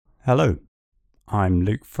Hello, I'm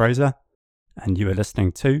Luke Fraser, and you are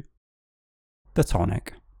listening to The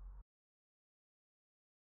Tonic.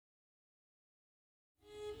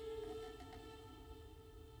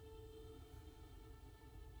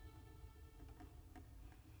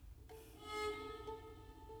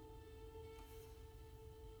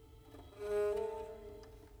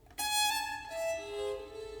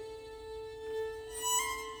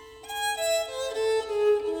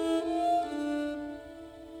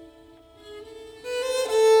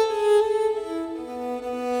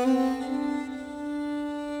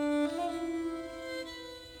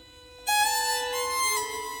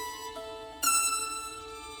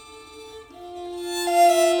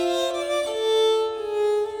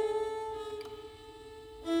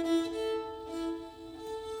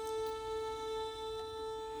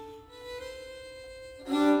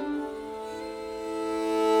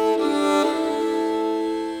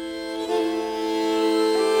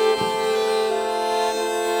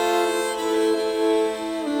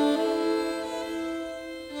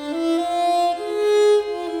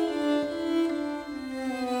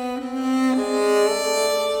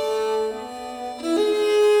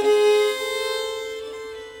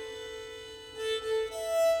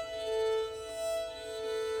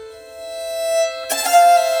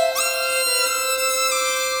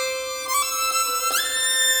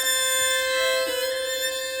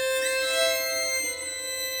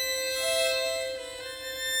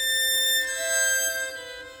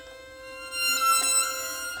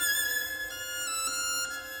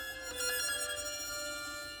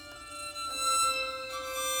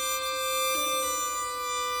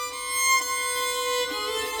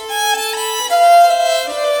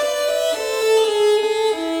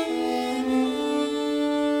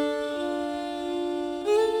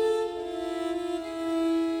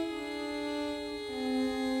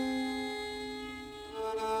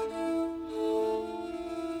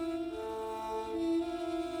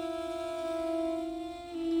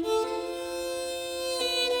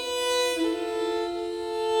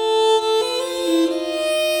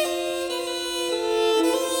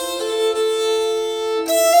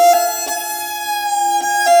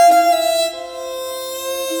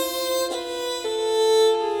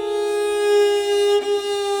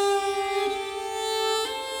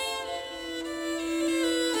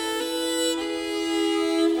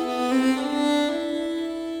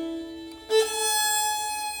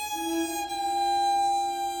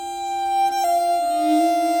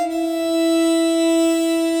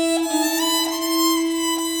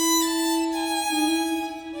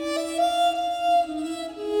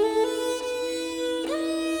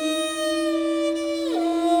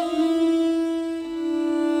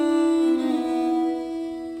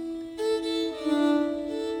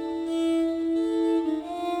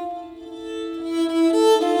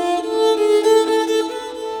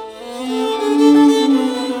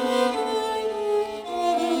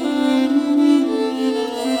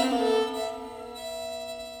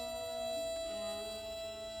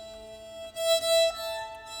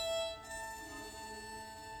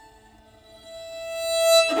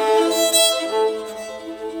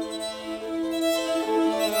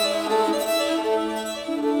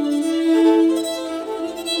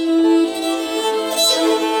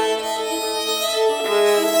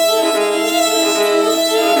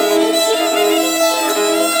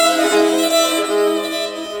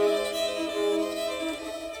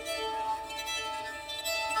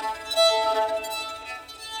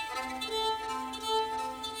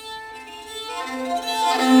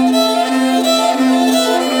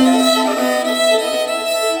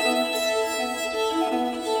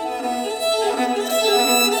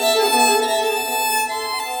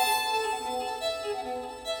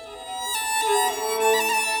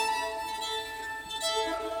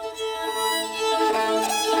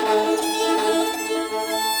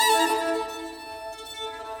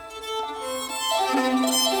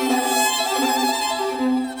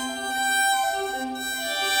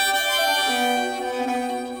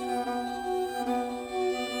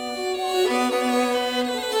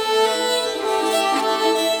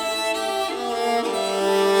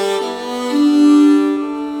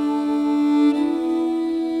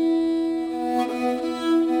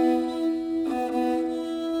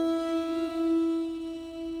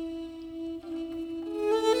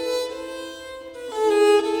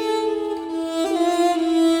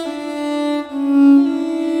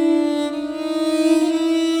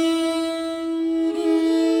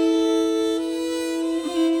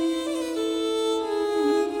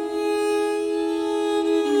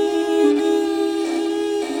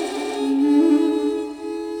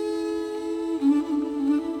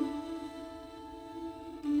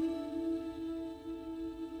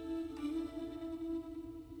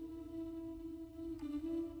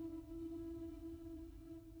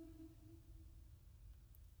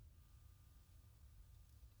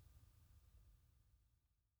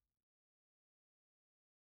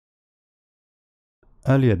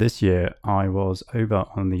 Earlier this year, I was over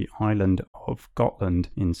on the island of Gotland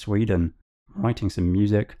in Sweden, writing some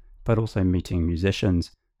music, but also meeting musicians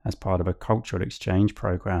as part of a cultural exchange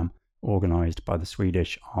program organised by the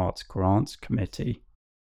Swedish Arts Grants Committee.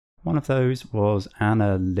 One of those was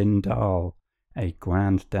Anna Lindahl, a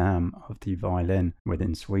grande dame of the violin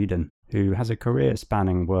within Sweden, who has a career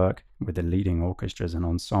spanning work with the leading orchestras and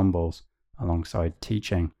ensembles, alongside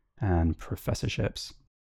teaching and professorships.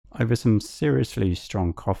 Over some seriously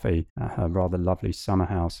strong coffee at her rather lovely summer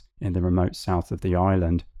house in the remote south of the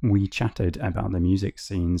island, we chatted about the music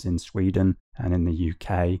scenes in Sweden and in the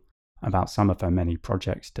UK, about some of her many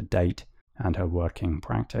projects to date and her working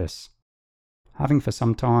practice. Having for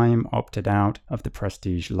some time opted out of the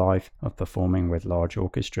prestige life of performing with large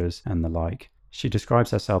orchestras and the like, she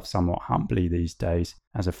describes herself somewhat humbly these days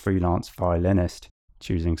as a freelance violinist,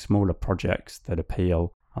 choosing smaller projects that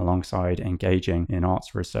appeal alongside engaging in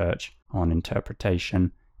arts research on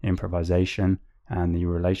interpretation, improvisation, and the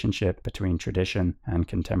relationship between tradition and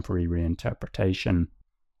contemporary reinterpretation.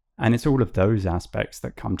 And it's all of those aspects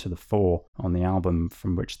that come to the fore on the album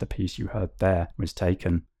from which the piece you heard there was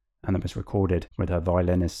taken, and that was recorded with her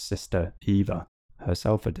violinist sister Eva,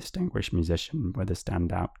 herself a distinguished musician with a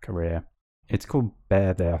standout career. It's called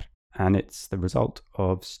Bäder, and it's the result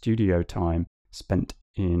of studio time spent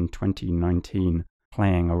in 2019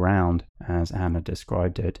 playing around, as Anna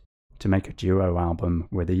described it, to make a duo album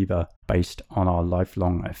with Eva based on our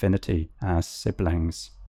lifelong affinity as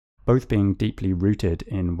siblings. Both being deeply rooted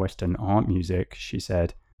in Western art music, she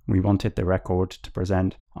said, we wanted the record to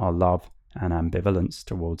present our love and ambivalence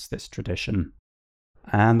towards this tradition.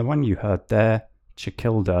 And the one you heard there,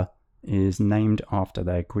 Chikilda, is named after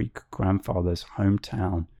their Greek grandfather's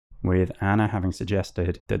hometown, with Anna having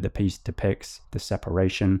suggested that the piece depicts the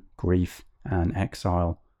separation, grief, and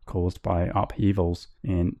exile caused by upheavals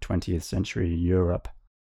in 20th century Europe.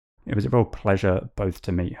 It was a real pleasure both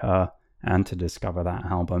to meet her and to discover that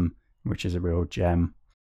album, which is a real gem.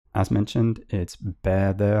 As mentioned, it's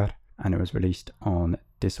Bäder, and it was released on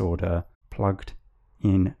Disorder Plugged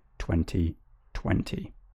in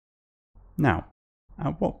 2020. Now,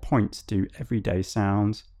 at what point do everyday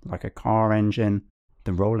sounds like a car engine,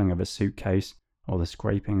 the rolling of a suitcase, or the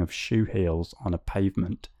scraping of shoe heels on a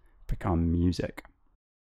pavement become music?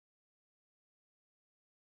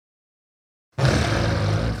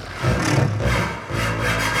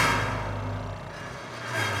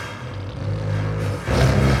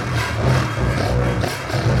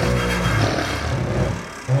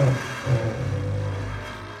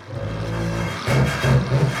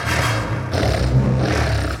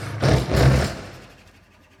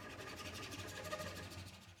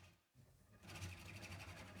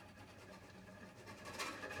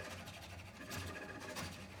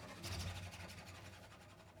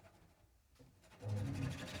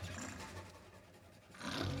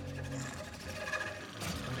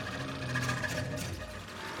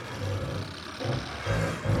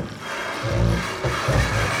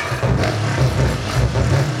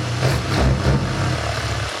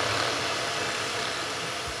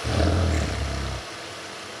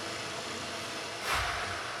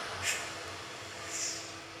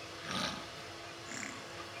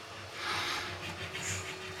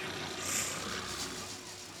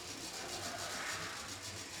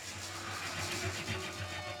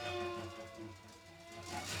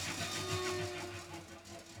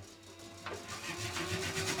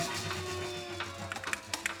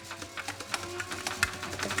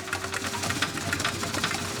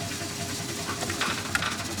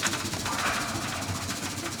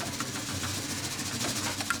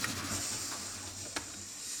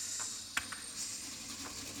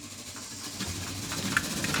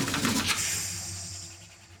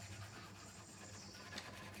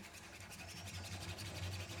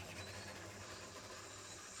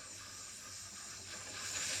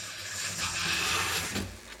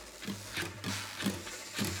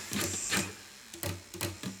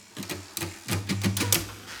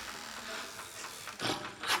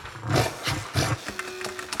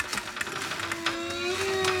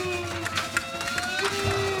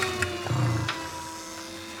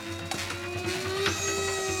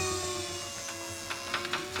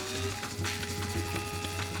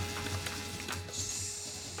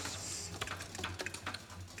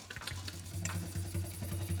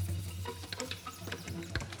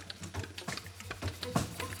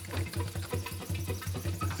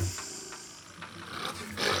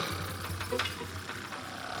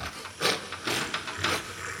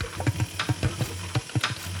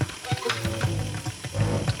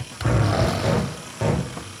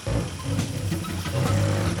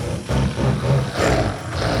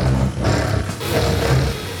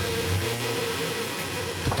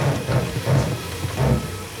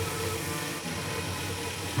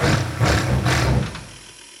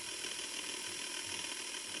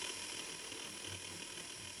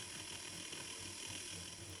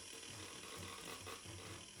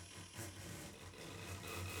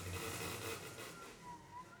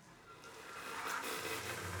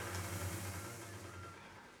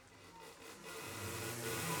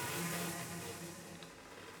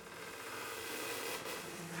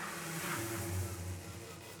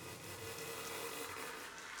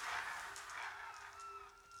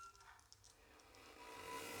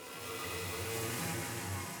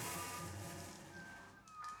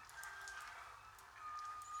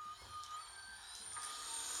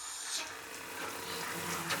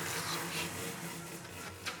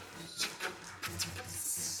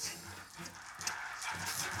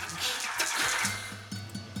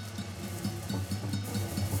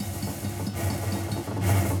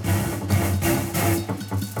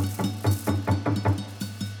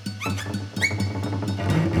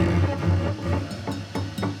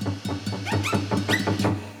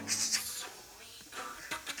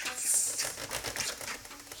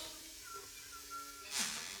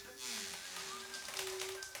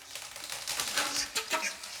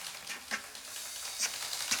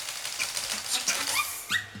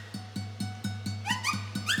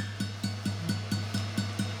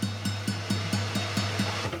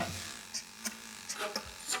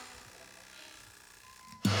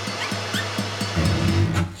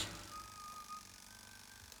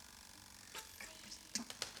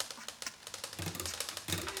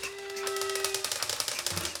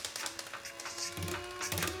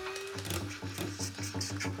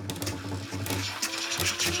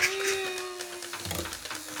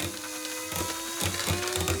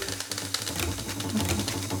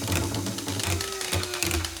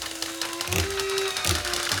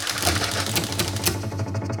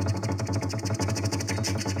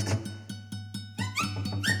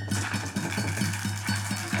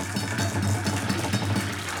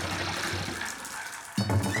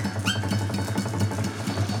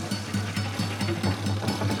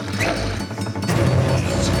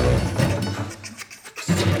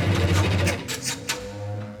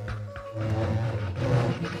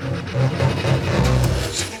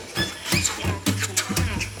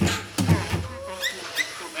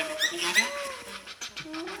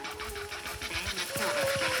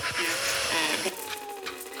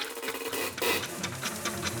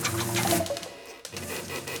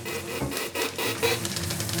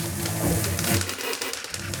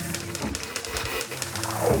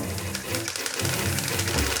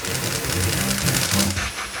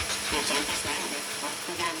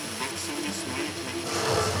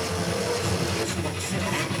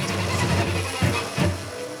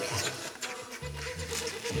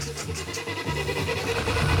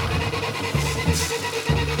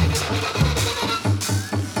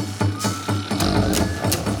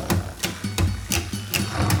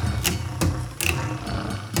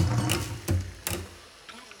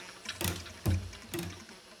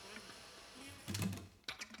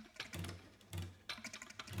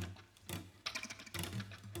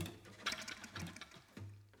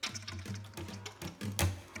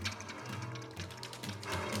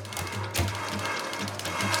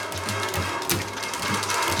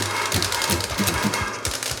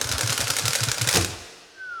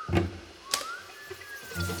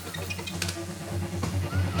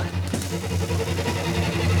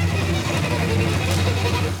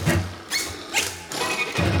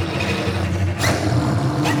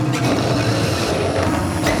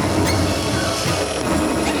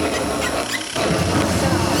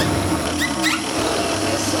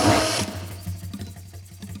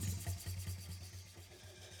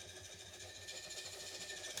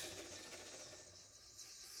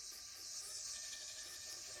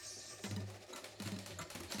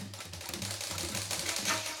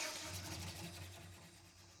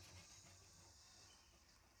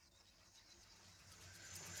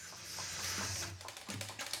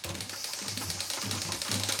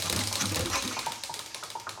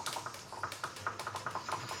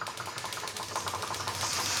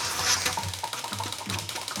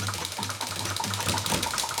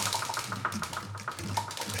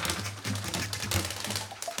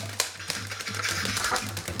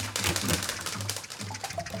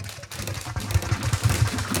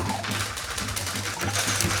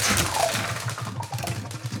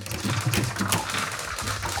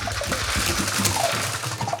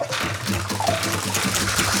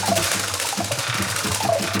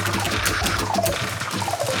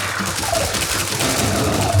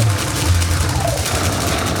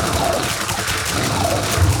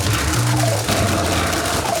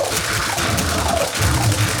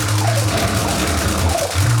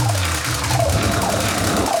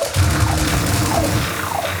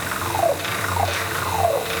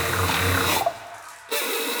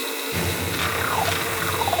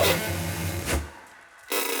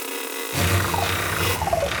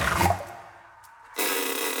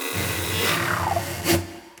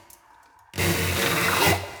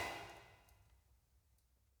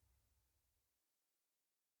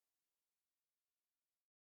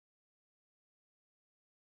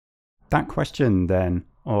 That question, then,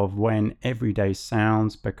 of when everyday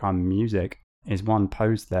sounds become music is one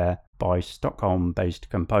posed there by Stockholm-based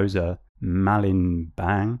composer Malin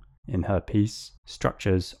Bang in her piece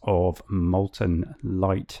Structures of Molten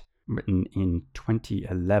Light, written in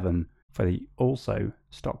 2011 for the also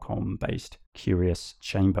Stockholm-based Curious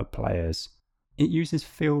Chamber Players. It uses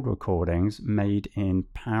field recordings made in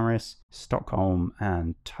Paris, Stockholm,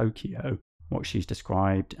 and Tokyo, what she's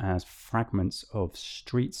described as fragments of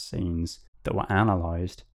street scenes that were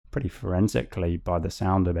analysed pretty forensically by the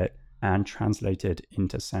sound of it and translated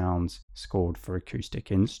into sounds scored for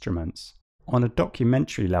acoustic instruments. On a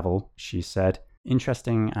documentary level, she said,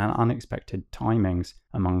 interesting and unexpected timings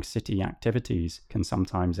among city activities can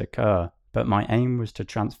sometimes occur, but my aim was to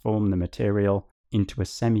transform the material into a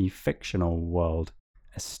semi-fictional world,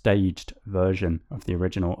 a staged version of the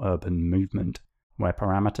original urban movement, where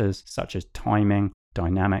parameters such as timing,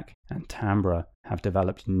 dynamic, and timbre have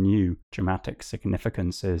developed new dramatic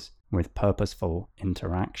significances with purposeful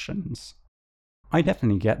interactions. I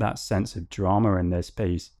definitely get that sense of drama in this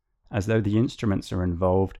piece, as though the instruments are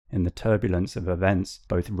involved in the turbulence of events,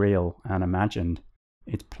 both real and imagined.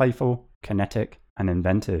 It's playful, kinetic, and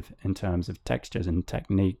inventive in terms of textures and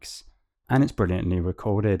techniques, and it's brilliantly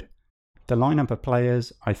recorded. The lineup of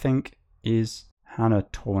players, I think, is Hannah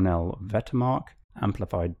Tornell-Vettermark,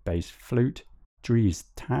 amplified bass flute, Dries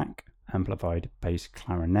Tack, amplified bass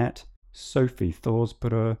clarinet, Sophie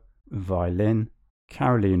Thorsbro, violin,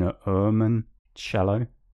 Carolina Uhrmann, cello,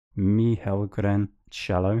 Mi Helgren,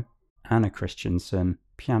 cello, Anna Christensen,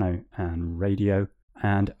 piano and radio,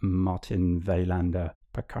 and Martin Weilander,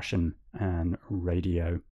 percussion and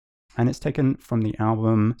radio. And it's taken from the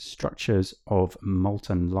album Structures of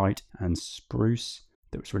Molten Light and Spruce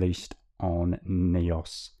that was released on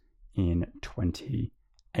Neos in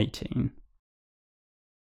 2018.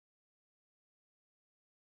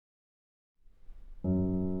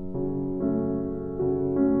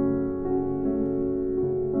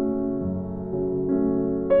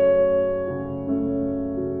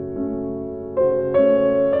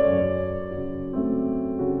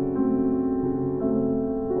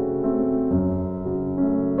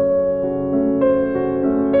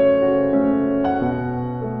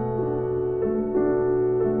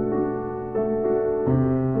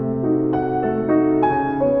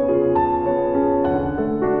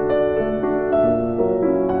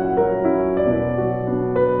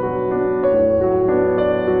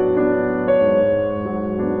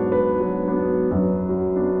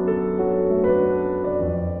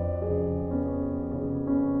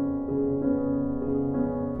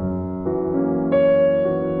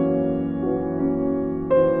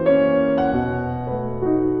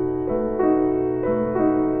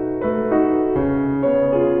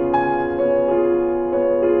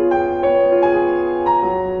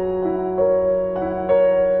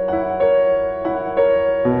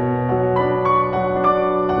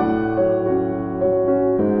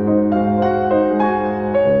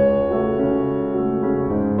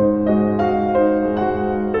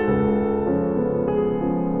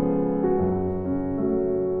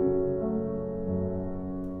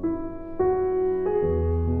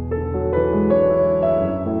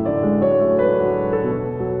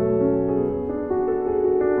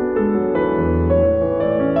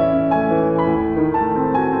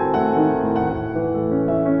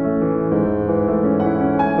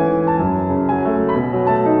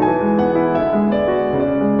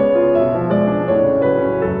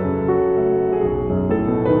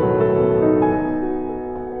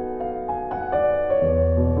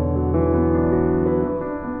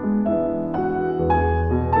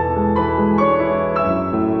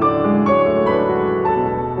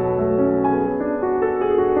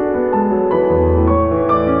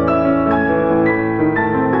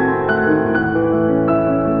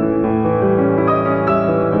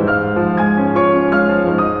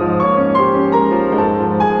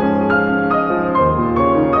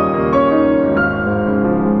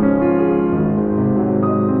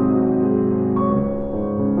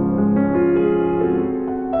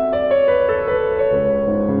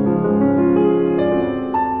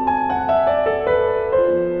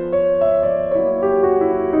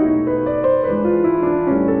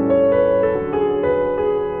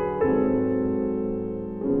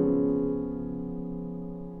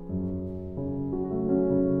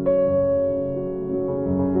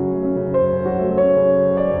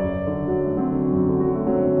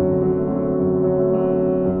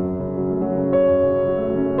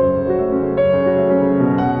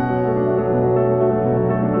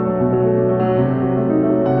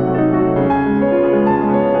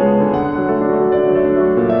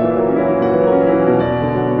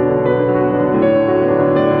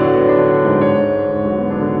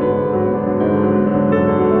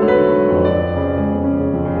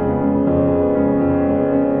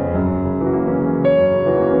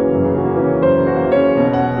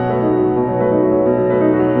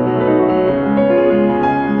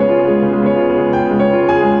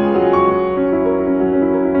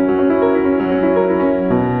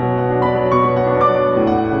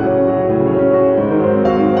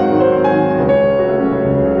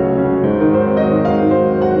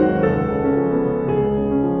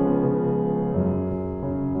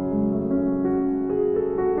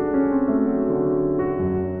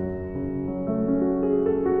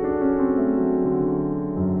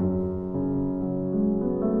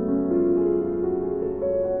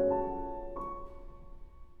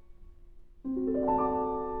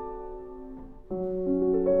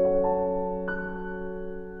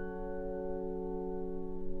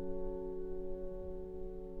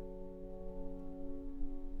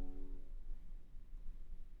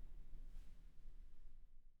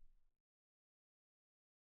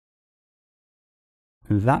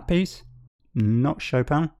 That piece? Not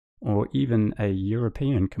Chopin, or even a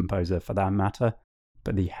European composer for that matter,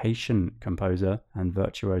 but the Haitian composer and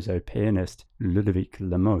virtuoso pianist Ludovic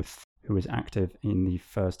Lamothe, who was active in the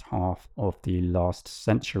first half of the last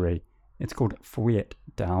century. It's called Feuillet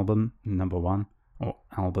d'Album number 1, or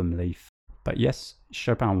Album Leaf. But yes,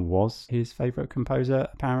 Chopin was his favourite composer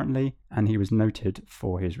apparently, and he was noted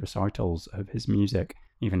for his recitals of his music,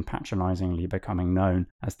 even patronisingly becoming known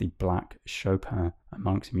as the Black Chopin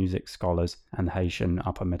amongst music scholars and the Haitian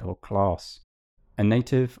upper middle class. A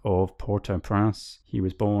native of Port-au-Prince, he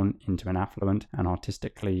was born into an affluent and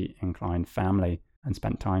artistically inclined family and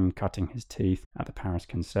spent time cutting his teeth at the Paris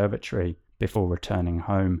Conservatory before returning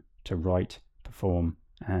home to write, perform,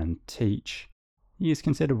 and teach. He is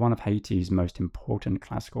considered one of Haiti's most important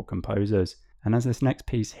classical composers, and as this next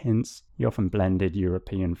piece hints, he often blended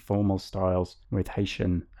European formal styles with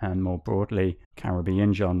Haitian and more broadly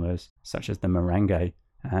Caribbean genres such as the merengue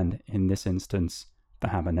and, in this instance, the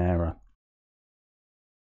habanera.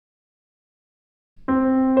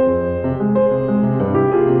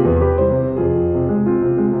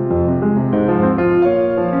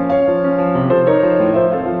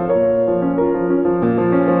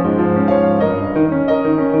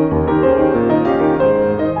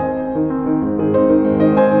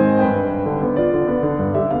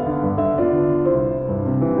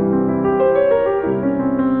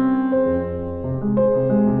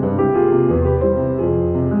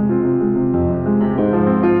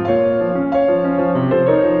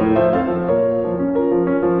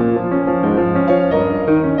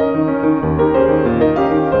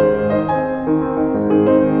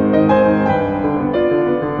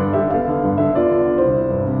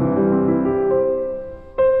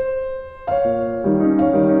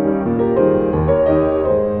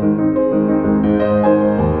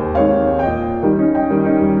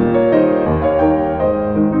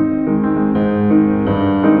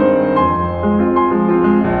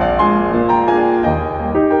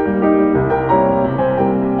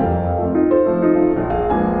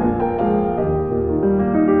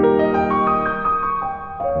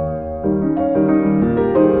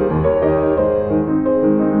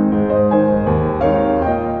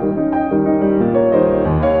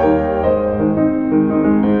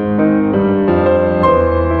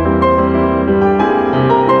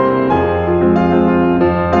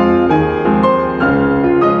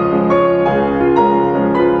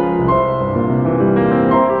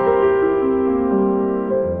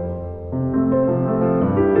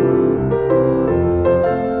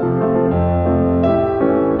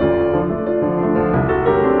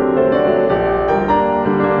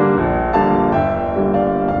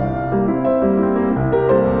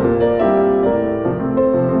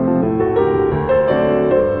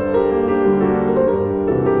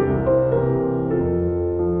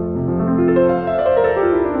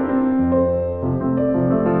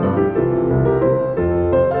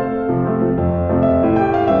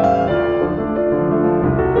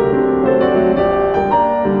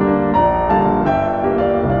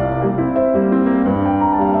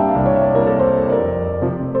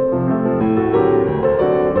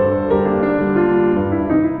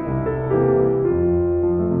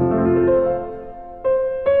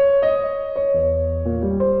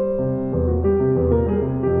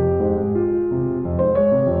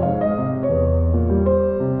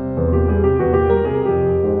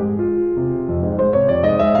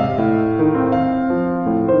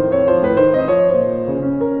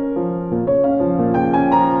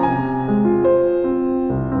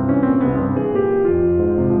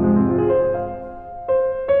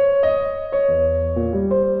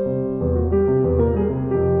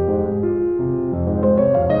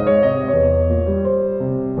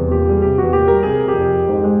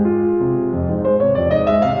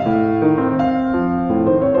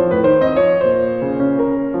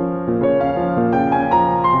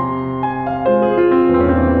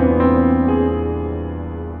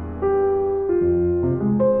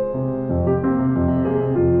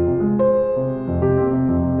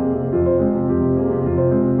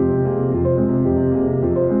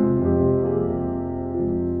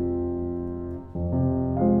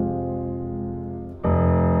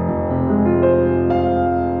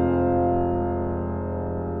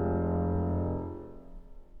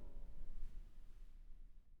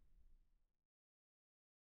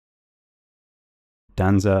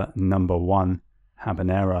 Danza number 1,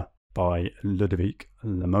 Habanera by Ludovic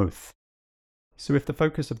Lamothe. So if the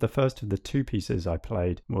focus of the first of the two pieces I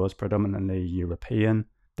played was predominantly European,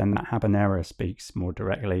 then that habanera speaks more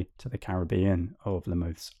directly to the Caribbean of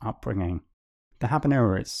Lamothe's upbringing. The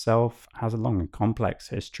habanera itself has a long and complex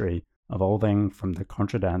history evolving from the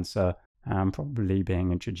contradancer and probably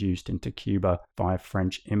being introduced into Cuba by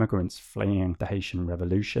French immigrants fleeing the Haitian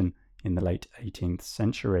Revolution in the late 18th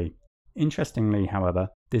century. Interestingly, however,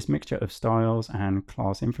 this mixture of styles and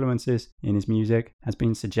class influences in his music has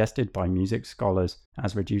been suggested by music scholars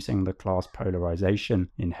as reducing the class polarization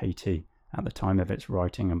in Haiti at the time of its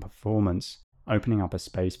writing and performance, opening up a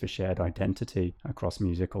space for shared identity across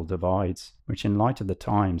musical divides, which in light of the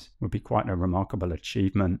times would be quite a remarkable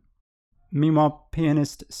achievement. Meanwhile,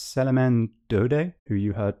 pianist Selemen Dode, who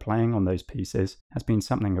you heard playing on those pieces, has been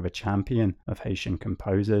something of a champion of Haitian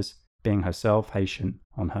composers, being herself Haitian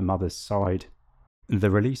on her mother's side. The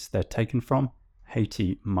release they're taken from,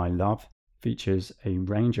 Haiti, My Love, features a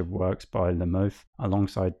range of works by Lemothe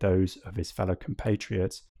alongside those of his fellow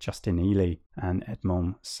compatriots Justin Ely and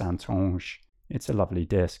Edmond Saintonge. It's a lovely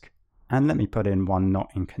disc. And let me put in one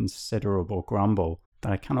not inconsiderable grumble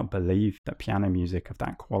that I cannot believe that piano music of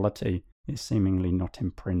that quality is seemingly not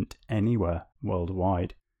in print anywhere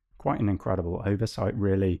worldwide. Quite an incredible oversight,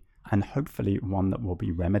 really, and hopefully one that will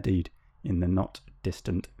be remedied in the not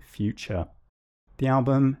distant future. The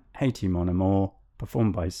album Haiti Mon Amour,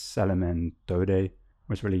 performed by Selemen Dode,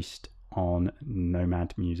 was released on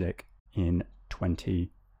Nomad Music in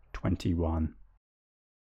 2021.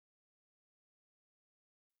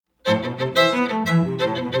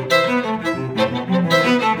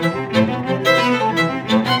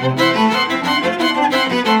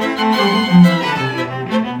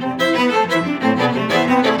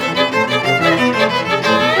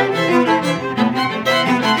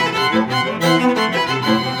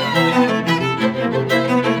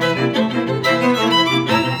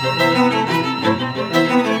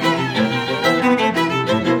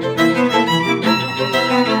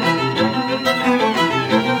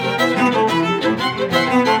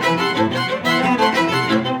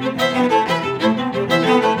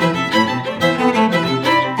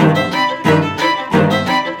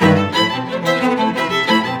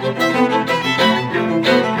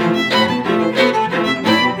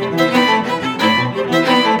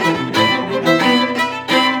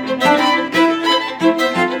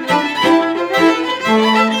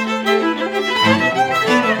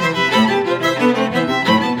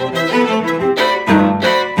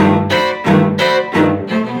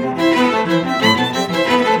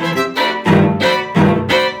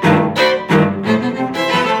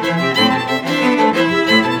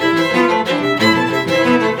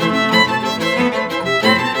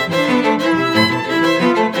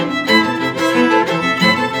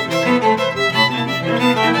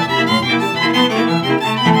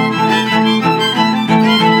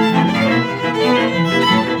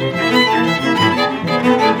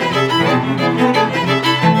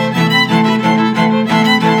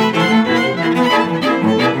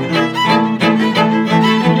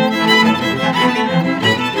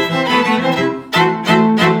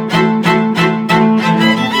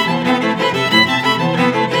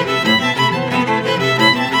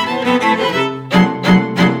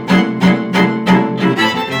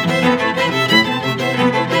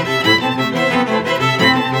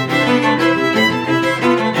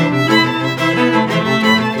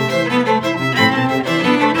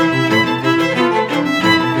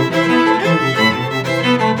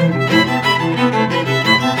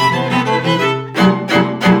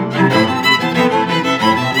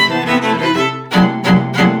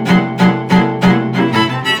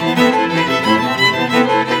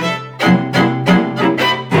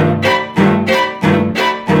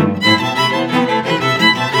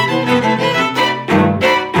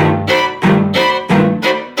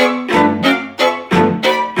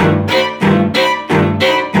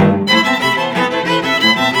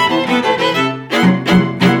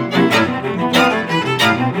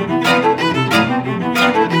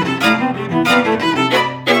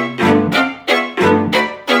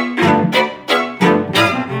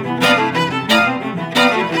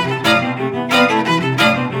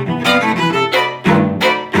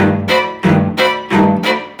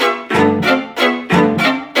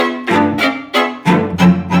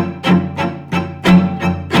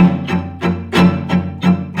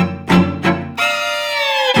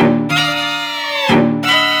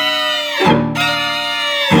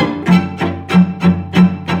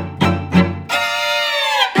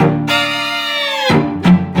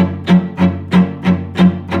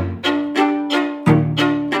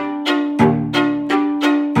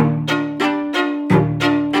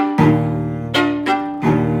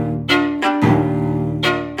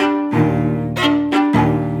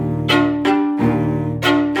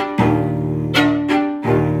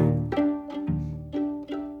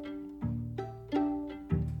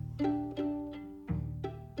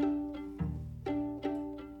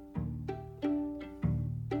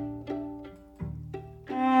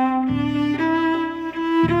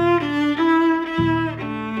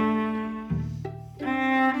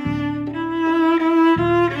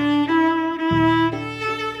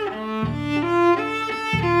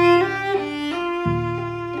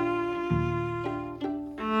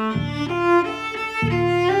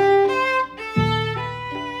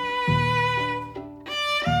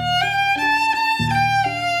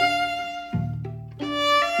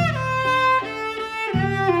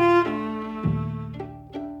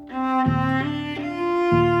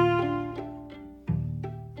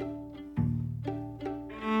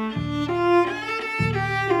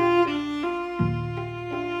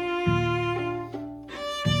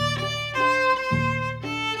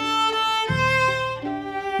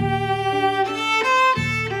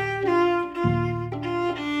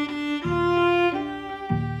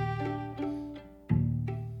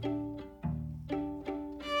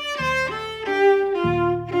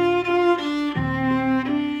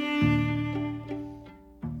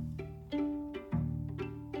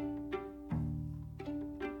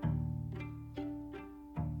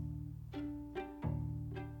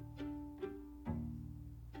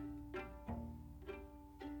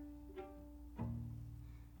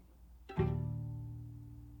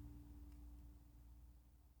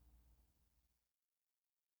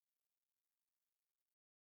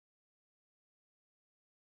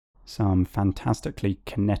 Some fantastically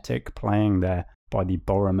kinetic playing there by the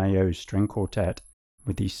Borromeo String Quartet,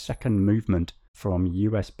 with the second movement from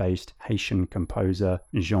US-based Haitian composer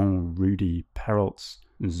Jean-Rudy Perrault's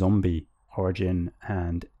Zombie, Origin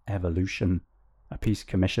and Evolution, a piece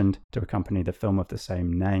commissioned to accompany the film of the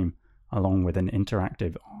same name, along with an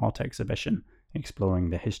interactive art exhibition exploring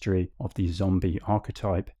the history of the zombie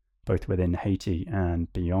archetype, both within Haiti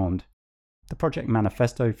and beyond. The project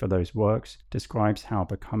manifesto for those works describes how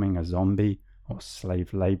becoming a zombie or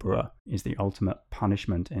slave laborer is the ultimate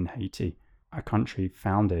punishment in Haiti, a country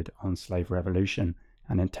founded on slave revolution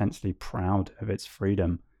and intensely proud of its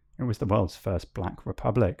freedom. It was the world's first black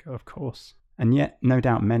republic, of course. And yet, no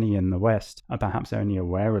doubt many in the West are perhaps only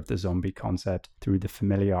aware of the zombie concept through the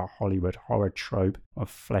familiar Hollywood horror trope of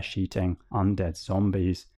flesh-eating, undead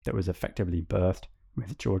zombies that was effectively birthed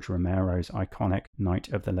with George Romero's iconic Night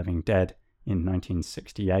of the Living Dead in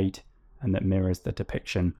 1968, and that mirrors the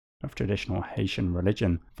depiction of traditional Haitian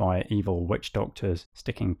religion via evil witch doctors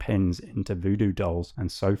sticking pins into voodoo dolls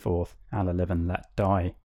and so forth, a la Live and Let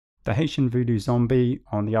Die. The Haitian voodoo zombie,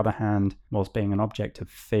 on the other hand, whilst being an object of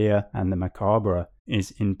fear and the macabre,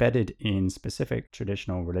 is embedded in specific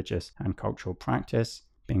traditional religious and cultural practice,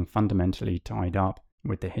 being fundamentally tied up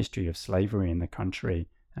with the history of slavery in the country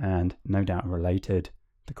and, no doubt related,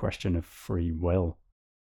 the question of free will.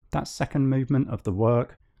 That second movement of the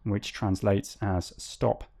work, which translates as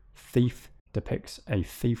Stop Thief, depicts a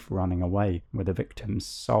thief running away with a victim's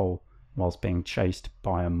soul whilst being chased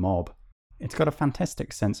by a mob. It's got a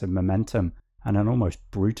fantastic sense of momentum and an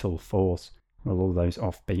almost brutal force with all those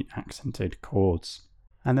offbeat accented chords.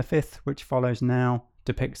 And the fifth, which follows now,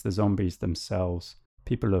 depicts the zombies themselves,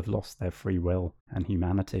 people who have lost their free will and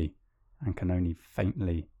humanity and can only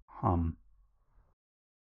faintly hum.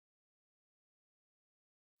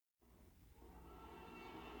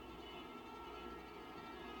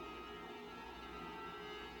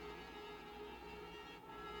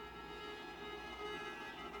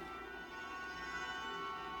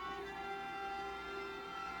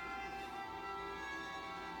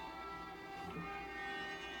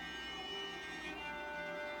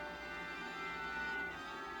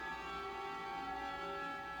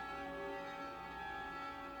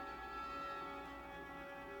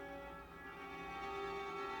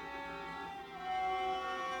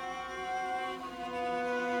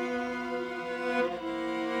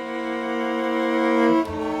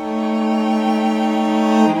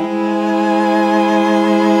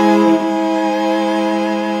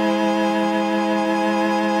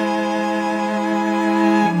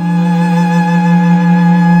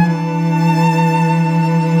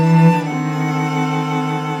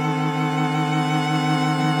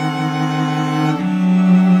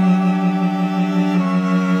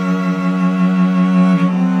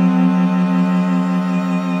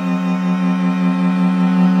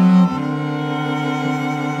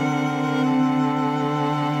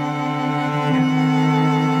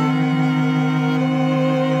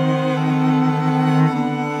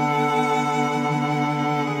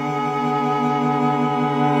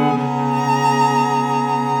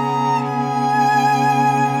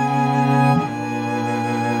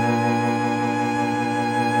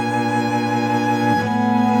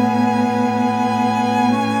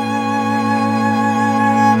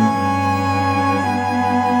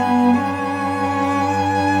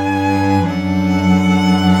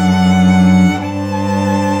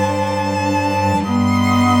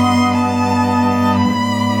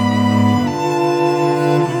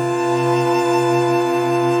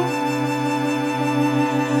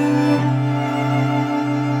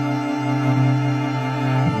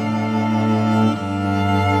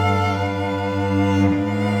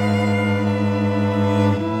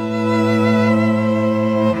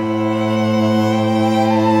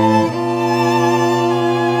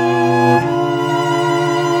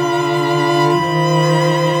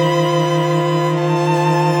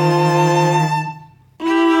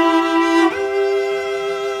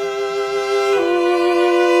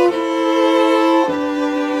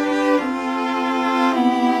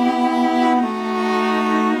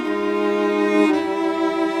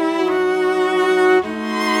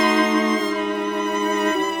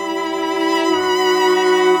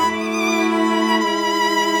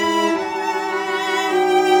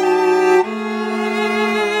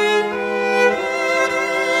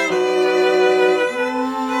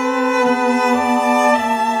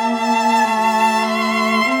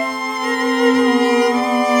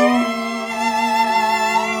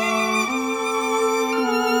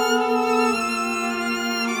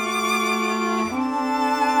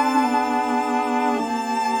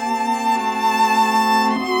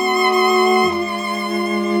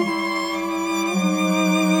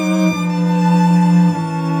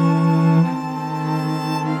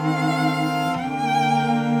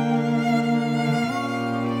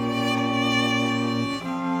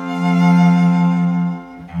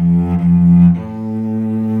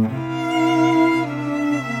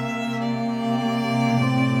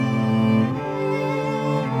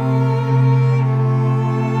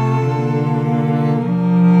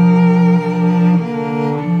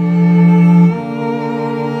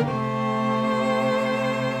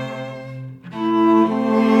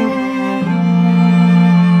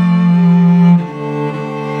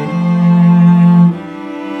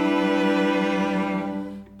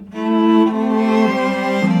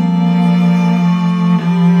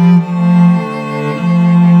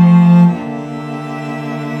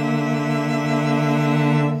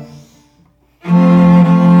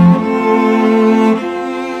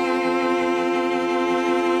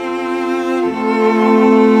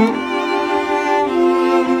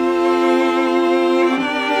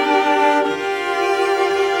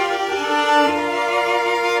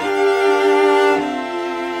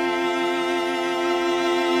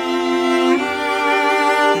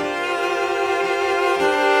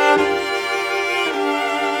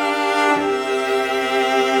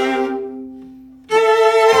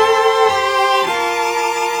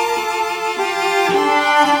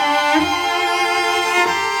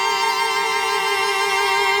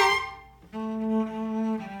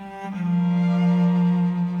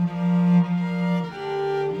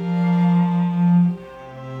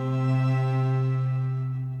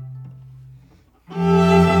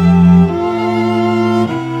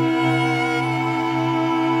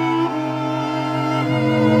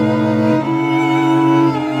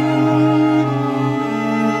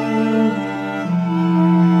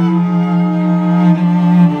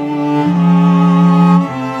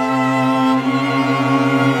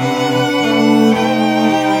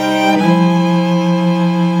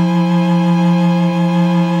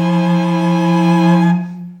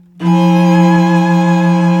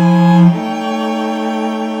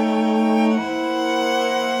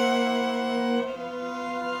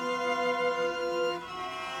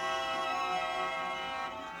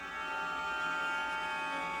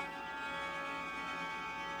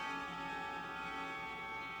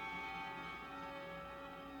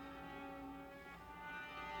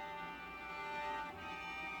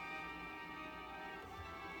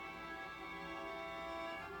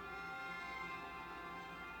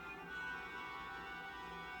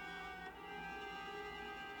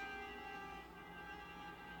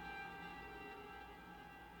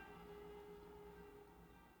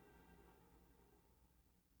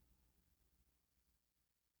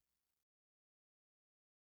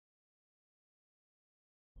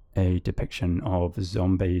 a depiction of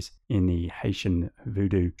zombies in the Haitian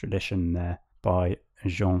voodoo tradition there by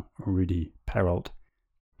Jean-Rudy Perrault.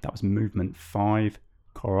 That was movement 5,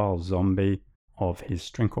 Chorale Zombie, of his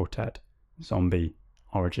string quartet, Zombie,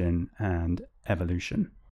 Origin and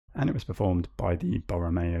Evolution. And it was performed by the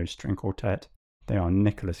Borromeo String Quartet. They are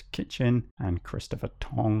Nicholas Kitchen and Christopher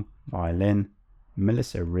Tong, violin,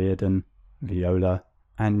 Melissa Reardon, viola,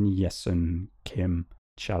 and Yesun Kim,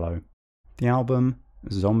 cello. The album,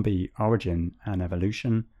 Zombie, Origin and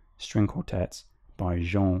Evolution, string quartets by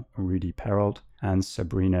Jean-Rudy Perrault and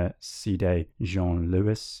Sabrina Cide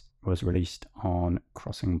Jean-Louis, was released on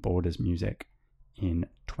Crossing Borders Music in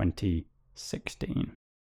 2016.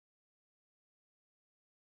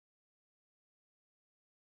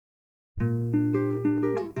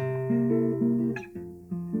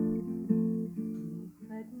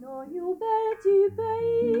 Maintenant, you petit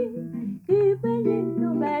pays, qui paye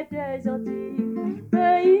nos bêtes des Antilles,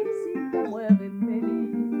 pays si la moi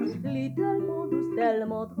rémélie, lit tellement douce,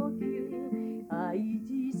 tellement tranquille.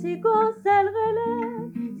 Haïti, c'est qu'on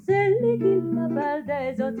s'élève, c'est lui qui l'appelle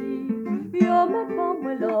des Antilles. Yo, mais pas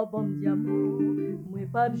moi là, bon diamant, moi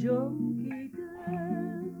pas de gens qui te.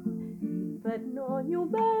 Maintenant, you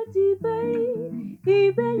petit pays,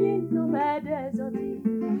 qui paye nos bêtes des Antilles,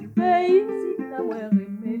 pays si la moi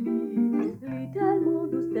rémélie, lit tellement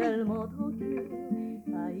douce, tellement tranquille.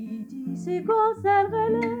 Haïti, c'est qu'on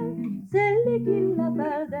s'élève, c'est lui qui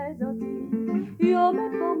l'appelle des Antilles. Yo, mais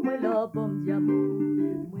pas moi là, bon diamant,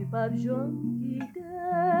 moi pas de gens qui te.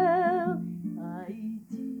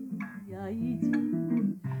 Haïti, Haïti,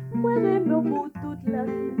 moi j'aime pour toute la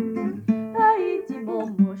vie. Haïti,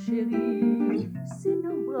 mon chéri,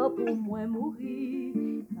 sinon bras pour moi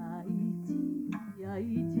mourir. Haïti,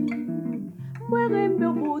 Haïti, moi j'aime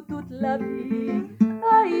pour toute la vie.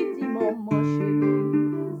 Haïti, mon chéri,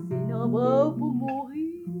 sinon bras pour mourir.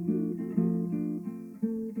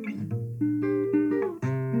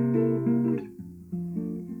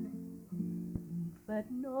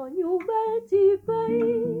 Maintenant, nouvel petit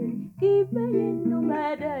pays qui paye nos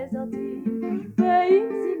mères des Antilles. Pays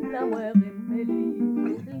si la moi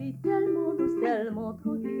rémélie, lit tellement douce, tellement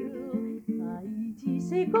tranquille. Haïti,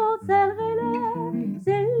 c'est qu'on s'élève,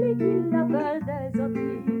 c'est lui qui l'appelle des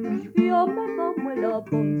Antilles. Yo, mais pas moi là,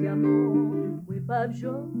 bon diamant, moi pas de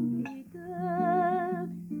gens qui te.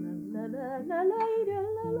 La la la la la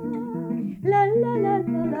la la la la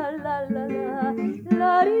la la la la la di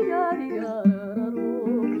da di da la la la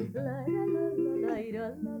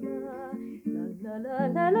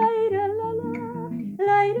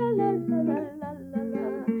la la la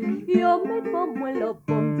yo mets pas moi le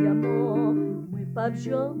bon diamant, moi pas de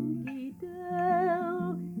gens qui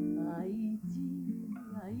t'aiment. Haïti,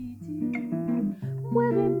 Haïti, moi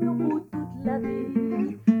j'aime pour toute la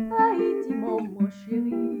vie. Haïti, mon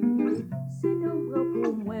chéri, c'est un bras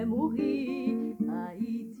pour moi mourir.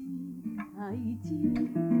 Haïti, Haïti,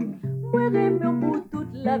 moi j'aime pour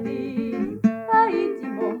toute la vie. Haïti,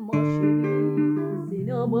 mon chéri,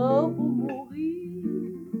 c'est un bras pour mourir.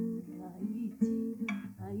 Haïti,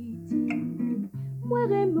 Haïti, moi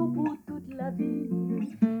j'aime pour toute la vie.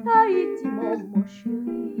 Haïti, mon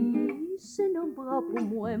chéri, c'est un bras pour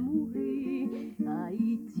moi mourir.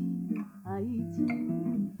 Haïti, Haïti,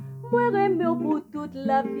 moi j'aime pour toute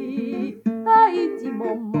la vie. Haïti,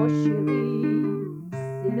 mon chéri,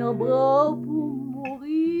 c'est un bras pour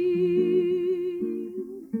mourir.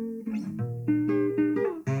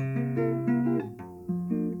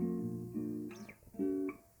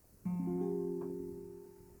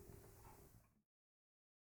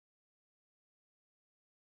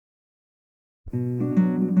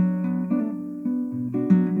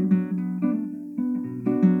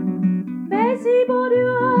 Mais si bon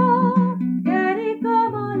Dieu, regardez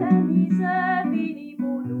comment la misère finit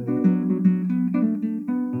pour nous.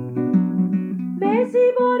 Mais si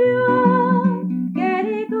bon Dieu,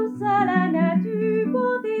 regardez tout ça, la nature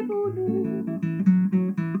portée pour nous.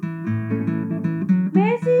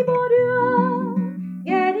 Mais si bon Dieu,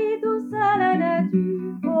 regardez tout ça, la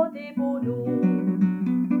nature portée pour nous.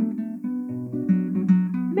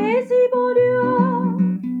 Mais si bon Dieu,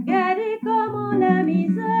 regardez comment la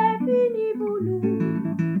misère finit pour nous.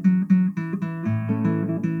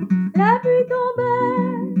 La pluie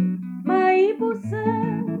tombait, maïs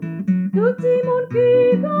poussait, tout petit monde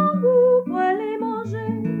qui gangou pour les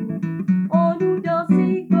manger. On nous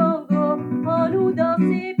dansait Congo, on nous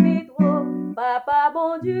dansait Pétro. Papa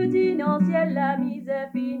bon Dieu dit non ciel la misère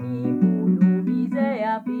finie pour nous,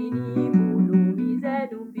 misère a fini pour nous, misère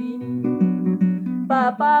nous fini.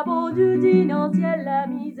 Papa bon Dieu dit non ciel la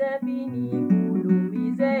misère finie pour nous,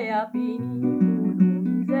 misère a fini pour nous,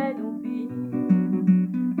 misère nous fini.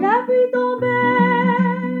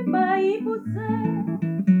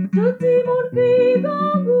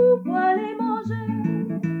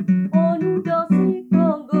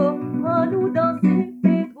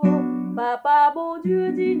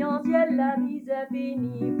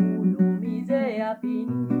 a fini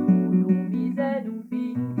pour nos misères nous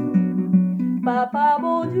fini. Papa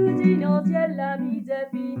bon Dieu dit non ciel la misère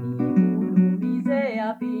fini pour nos misères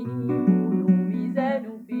a fini pour nos misères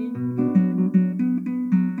nous fini.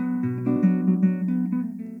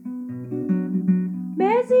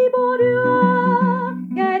 Merci bon Dieu,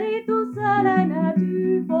 gardez tout ça la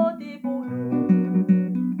nature portée pour nous.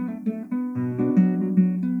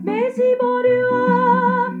 Merci bon Dieu,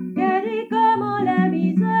 gardez comment la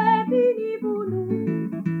misère finit pour nous.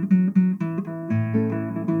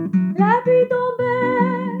 La pluie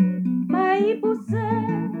tombait, maïs poussait,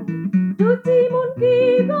 tout le monde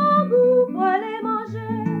qui Congo pour les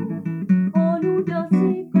manger. On nous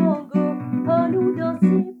dansait Congo, on nous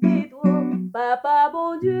dansait Pedro. Papa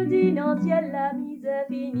bon Dieu dit non ciel la misère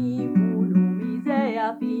finie pour nous,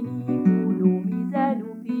 misère a fini pour nous, misère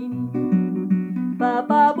nous fini.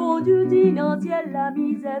 Papa bon Dieu dit non ciel la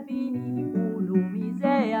misère finie pour nous,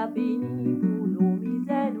 misère a fini pour nous,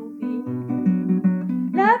 misère nous fini.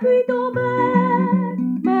 La pluie tombait,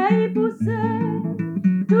 maïs poussait,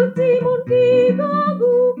 tout le monde qui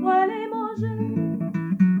Congo pour les manger.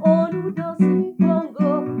 On nous dansait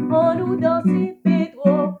Congo, on nous dansait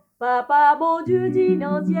Pedro. Papa bon Dieu dit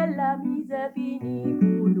non ciel la misère finie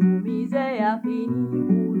pour nous, misère a fini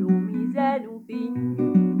pour nous, misère nous fini.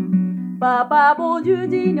 Papa bon Dieu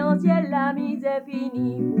dit non ciel la misère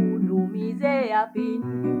finie pour nous, misère a fini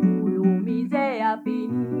pour nous, misère a fini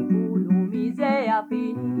pour nous, misère a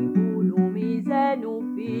fini pour nous, misère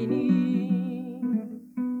nous fini.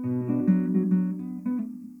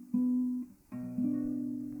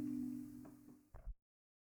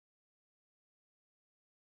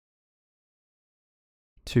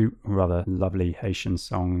 Two rather lovely Haitian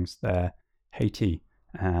songs there, Haiti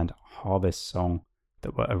and Harvest Song,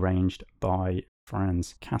 that were arranged by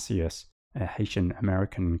Franz Cassius, a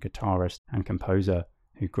Haitian-American guitarist and composer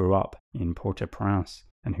who grew up in Port-au-Prince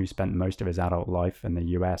and who spent most of his adult life in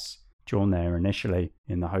the US, drawn there initially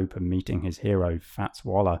in the hope of meeting his hero Fats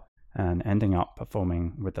Waller and ending up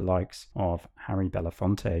performing with the likes of Harry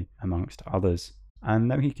Belafonte amongst others.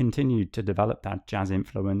 And though he continued to develop that jazz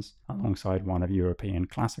influence alongside one of European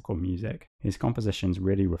classical music, his compositions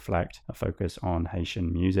really reflect a focus on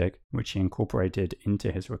Haitian music, which he incorporated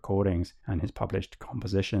into his recordings and his published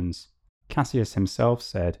compositions. Cassius himself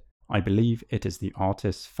said, "I believe it is the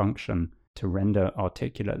artist's function to render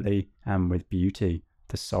articulately and with beauty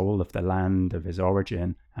the soul of the land of his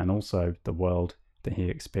origin and also the world that he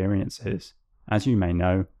experiences. As you may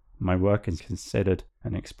know, my work is considered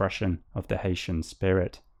an expression of the Haitian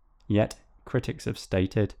spirit. Yet, critics have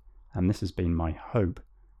stated, and this has been my hope,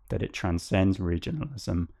 that it transcends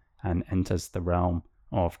regionalism and enters the realm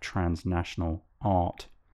of transnational art."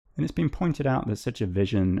 And it's been pointed out that such a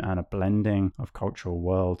vision and a blending of cultural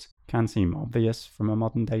worlds can seem obvious from a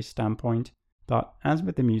modern day standpoint, but as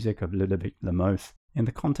with the music of Ludovic Lamothe, in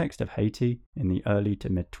the context of Haiti in the early to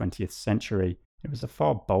mid 20th century, it was a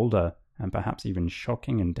far bolder and perhaps even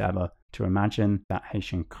shocking endeavour to imagine that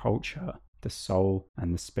Haitian culture, the soul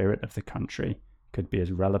and the spirit of the country, could be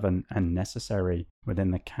as relevant and necessary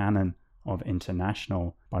within the canon of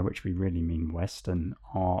international, by which we really mean Western,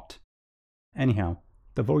 art. Anyhow,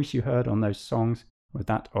 the voice you heard on those songs was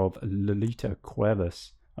that of Lolita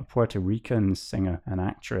Cuevas, a Puerto Rican singer and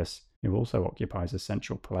actress who also occupies a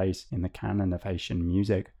central place in the canon of Haitian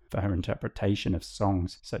music for her interpretation of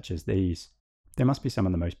songs such as these. They must be some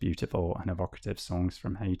of the most beautiful and evocative songs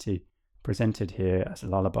from Haiti, presented here as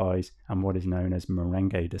lullabies and what is known as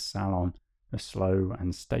merengue de salon, a slow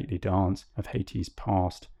and stately dance of Haiti's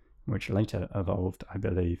past, which later evolved, I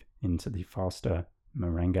believe, into the faster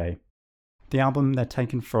merengue. The album they're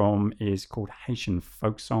taken from is called Haitian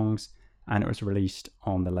Folk Songs, and it was released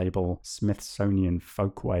on the label Smithsonian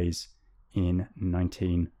Folkways in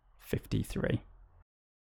 1953.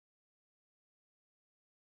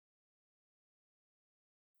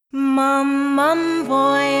 Mam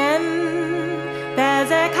voyem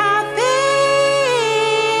beze kafe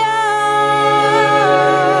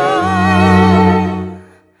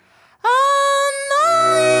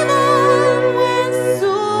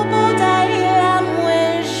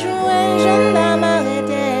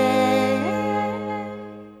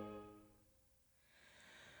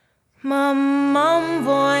Mam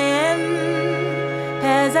voyem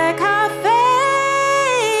beze kafe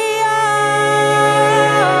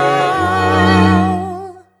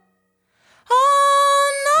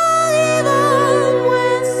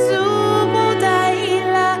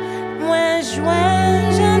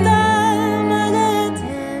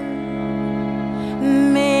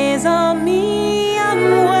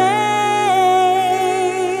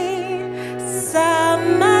Sa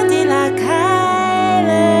m'a dit la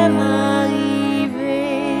caille m'arrive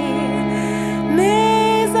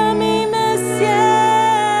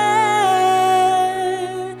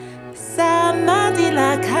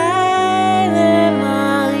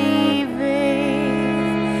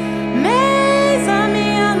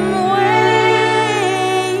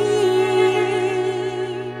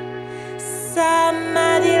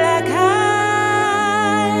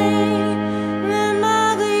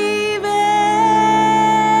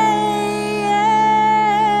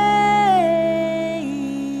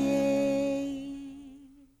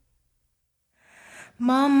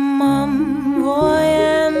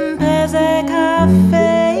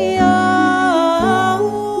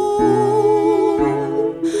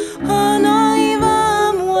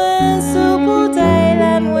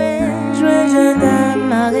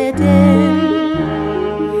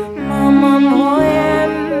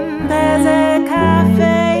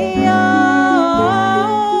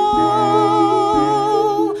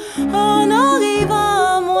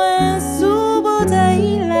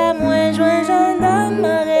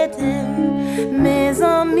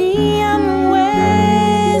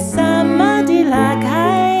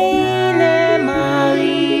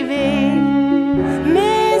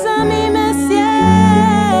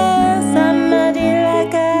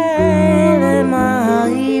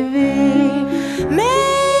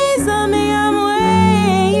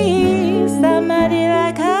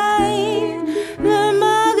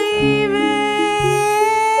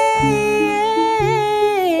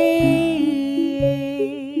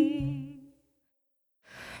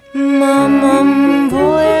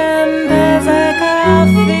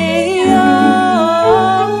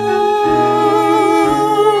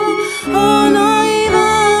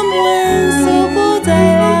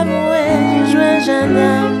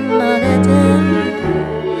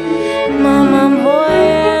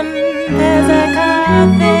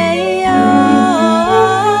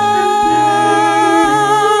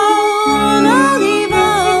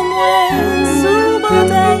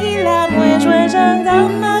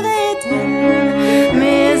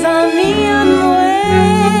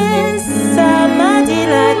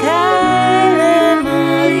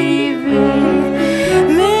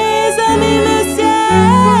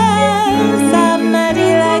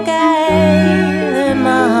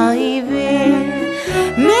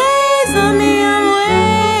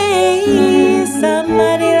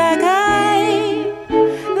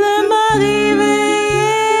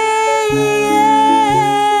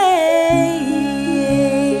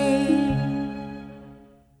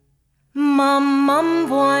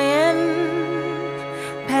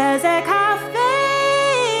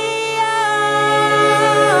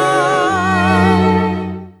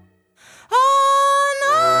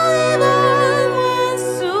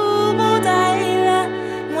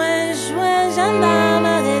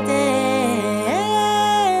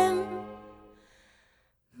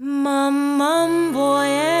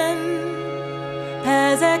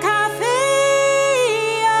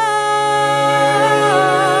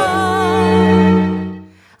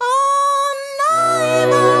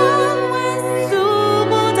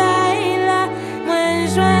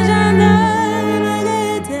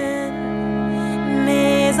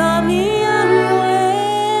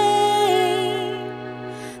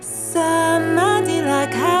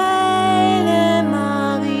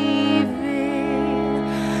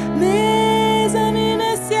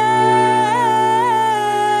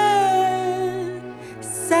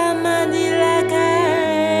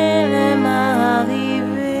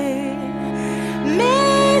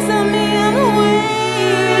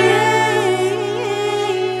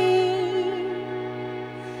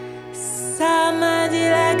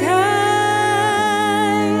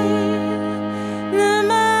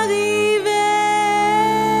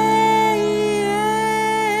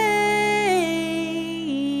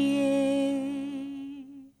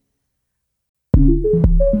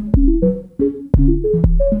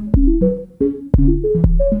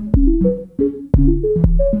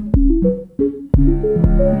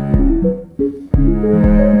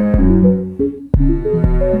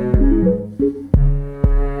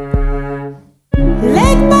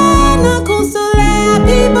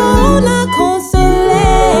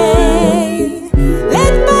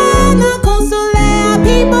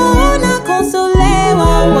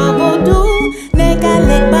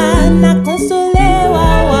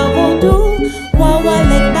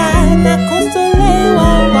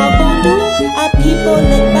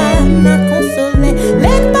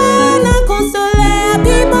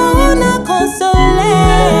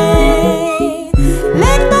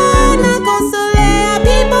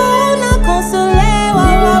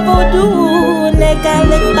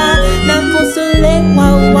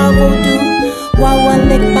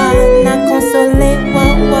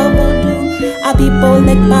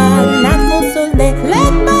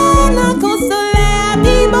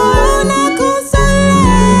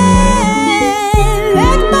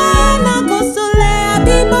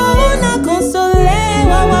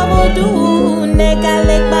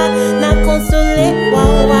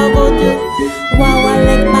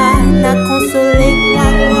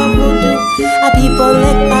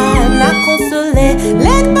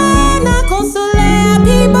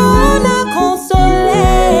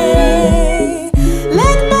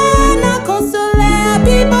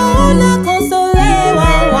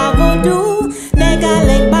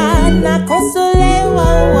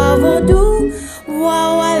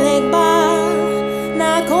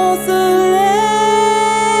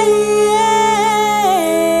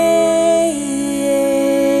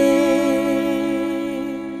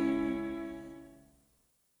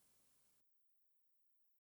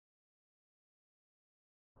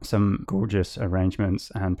Some gorgeous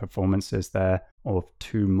arrangements and performances there of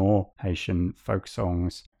two more Haitian folk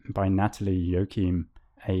songs by Natalie Joachim,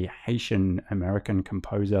 a Haitian-American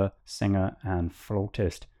composer, singer, and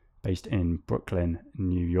flautist based in Brooklyn,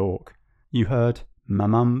 New York. You heard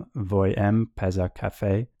Mamam Voyem Peza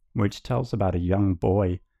Cafe, which tells about a young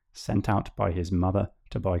boy sent out by his mother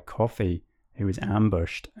to buy coffee who is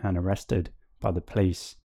ambushed and arrested by the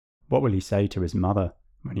police. What will he say to his mother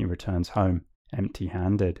when he returns home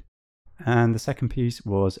empty-handed? And the second piece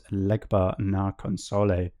was Legba na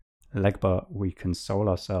Console, Legba, we console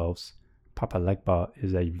ourselves. Papa Legba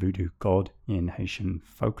is a voodoo god in Haitian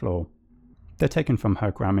folklore. They're taken from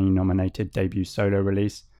her Grammy-nominated debut solo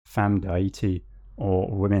release, Femme d'Haïti, or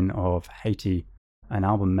Women of Haiti, an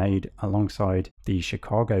album made alongside the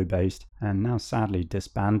Chicago-based and now sadly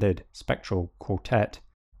disbanded Spectral Quartet,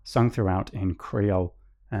 sung throughout in Creole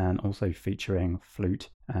and also featuring flute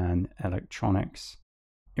and electronics.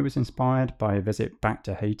 It was inspired by a visit back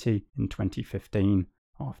to Haiti in 2015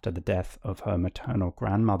 after the death of her maternal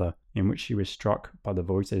grandmother, in which she was struck by the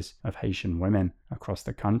voices of Haitian women across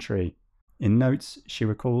the country. In notes, she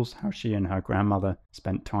recalls how she and her grandmother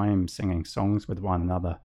spent time singing songs with one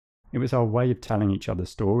another. It was our way of telling each other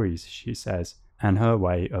stories, she says, and her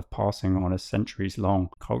way of passing on a centuries-long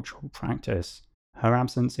cultural practice. Her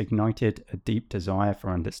absence ignited a deep desire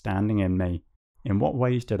for understanding in me. In what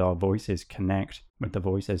ways did our voices connect with the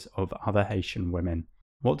voices of other Haitian women?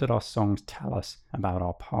 What did our songs tell us about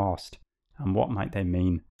our past, and what might they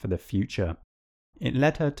mean for the future? It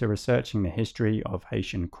led her to researching the history of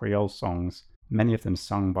Haitian Creole songs, many of them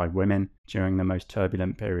sung by women during the most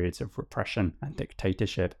turbulent periods of repression and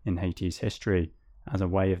dictatorship in Haiti's history, as a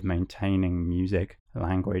way of maintaining music,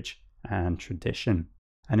 language, and tradition.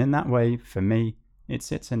 And in that way, for me, it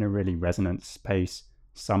sits in a really resonant space,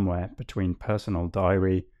 somewhere between personal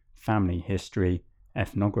diary, family history,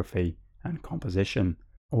 ethnography, and composition,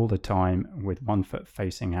 all the time with one foot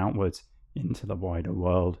facing outwards into the wider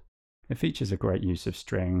world. It features a great use of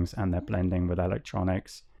strings and their blending with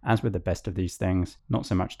electronics, as with the best of these things, not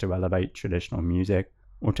so much to elevate traditional music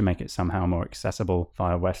or to make it somehow more accessible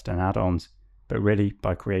via Western add-ons, but really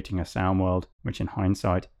by creating a sound world which in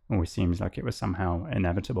hindsight always seems like it was somehow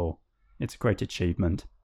inevitable. It's a great achievement.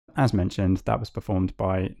 As mentioned, that was performed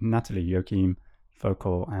by Natalie Joachim,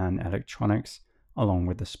 vocal and electronics, along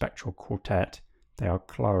with the Spectral Quartet. They are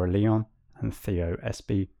Clara Leon and Theo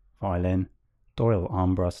Espy, violin, Doyle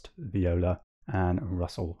Armbrust, viola, and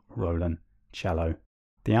Russell Rowland, cello.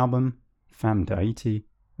 The album, Femme d'Haïti,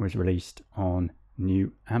 was released on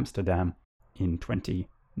New Amsterdam in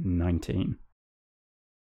 2019.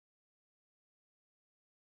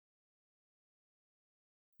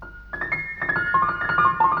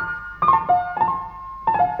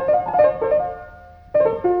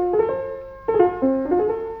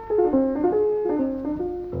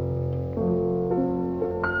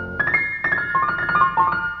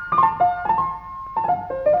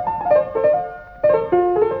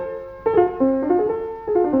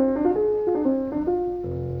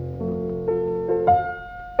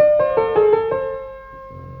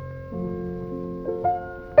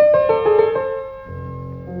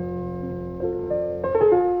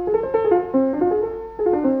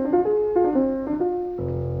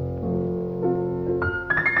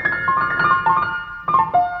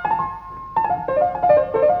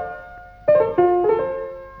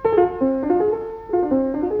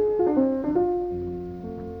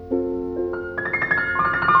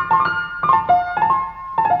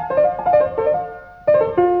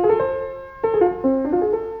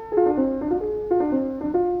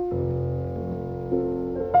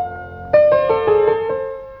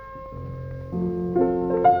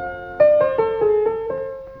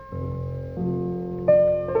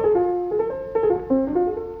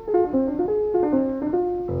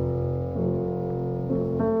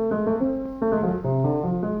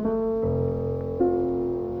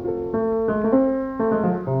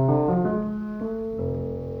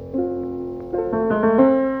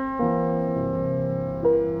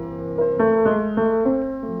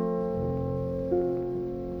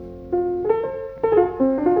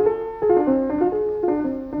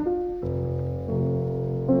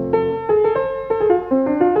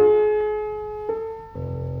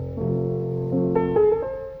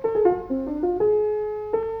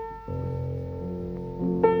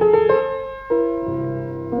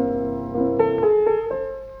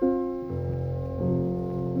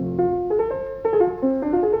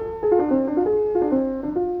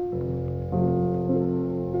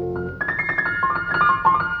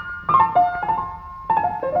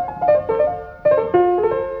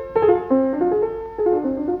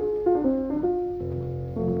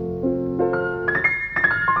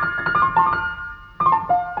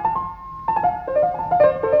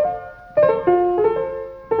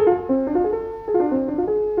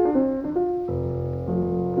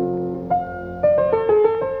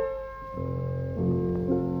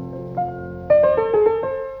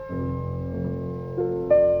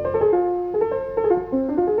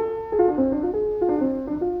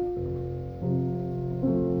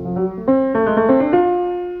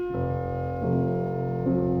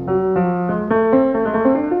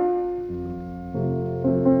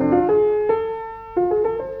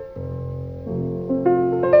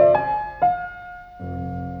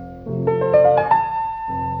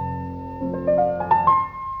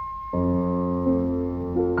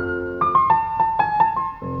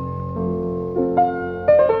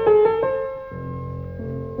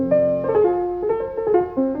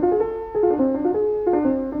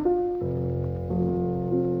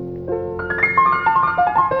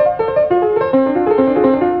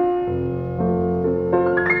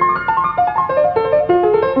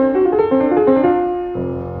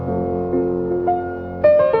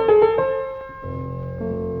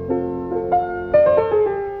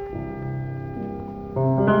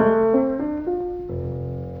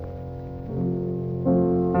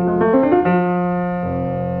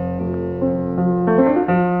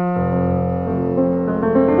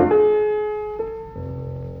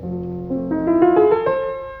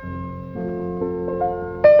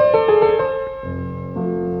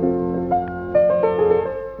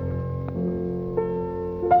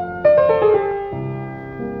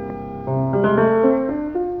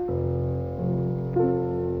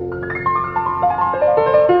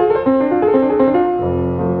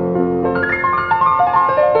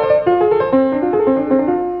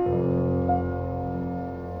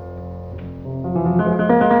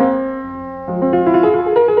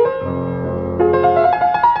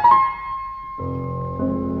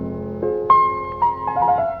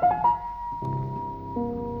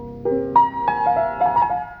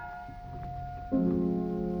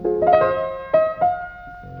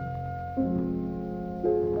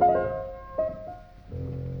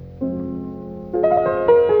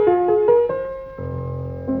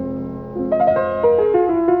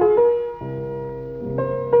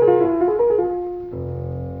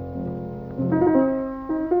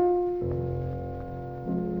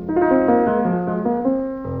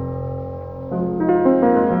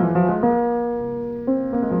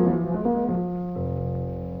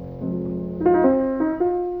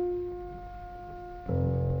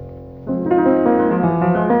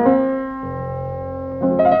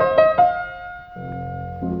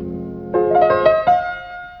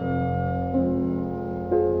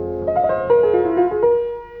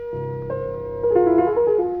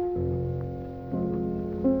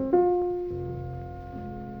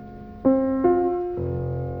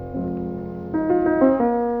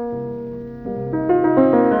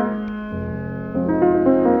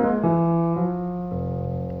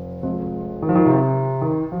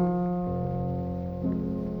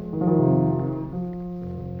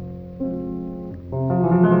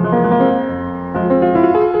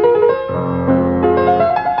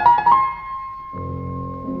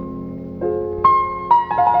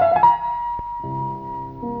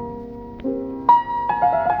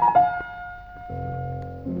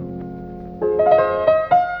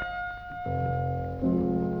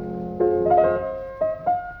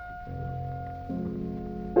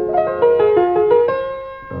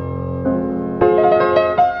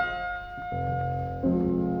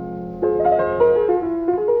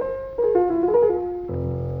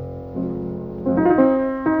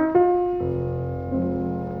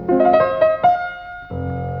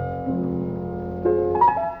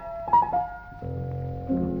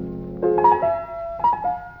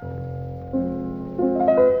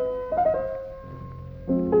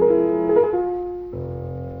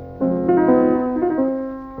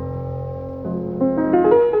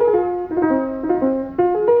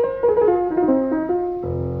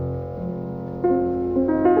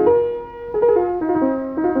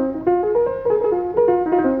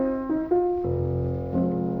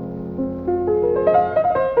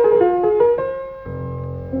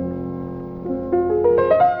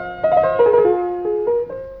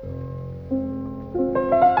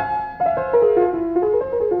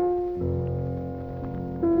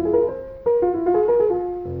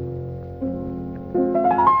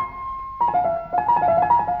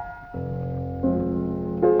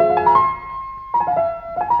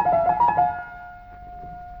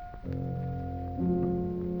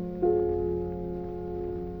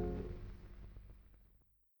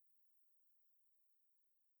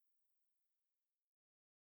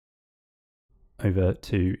 over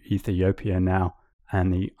to Ethiopia now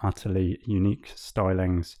and the utterly unique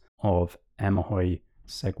stylings of Emohoi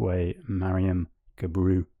Segwe Mariam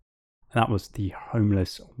Gabru. That was The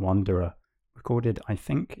Homeless Wanderer, recorded I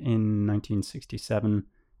think in 1967.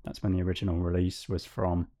 That's when the original release was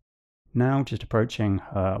from. Now just approaching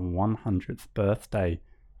her 100th birthday,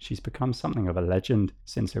 she's become something of a legend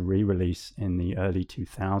since a re-release in the early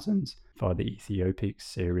 2000s via the Ethiopic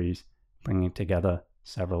series, bringing together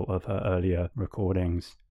several of her earlier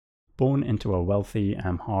recordings. Born into a wealthy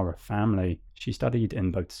Amhara family, she studied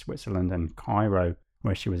in both Switzerland and Cairo,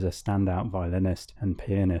 where she was a standout violinist and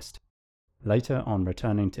pianist. Later, on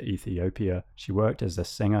returning to Ethiopia, she worked as a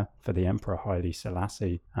singer for the Emperor Haile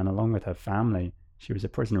Selassie, and along with her family, she was a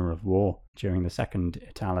prisoner of war during the Second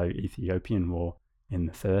Italo-Ethiopian War in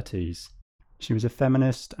the 30s. She was a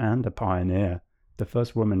feminist and a pioneer, the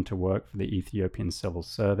first woman to work for the Ethiopian civil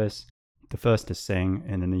service, the first to sing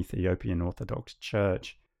in an Ethiopian Orthodox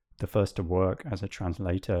church, the first to work as a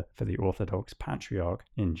translator for the Orthodox Patriarch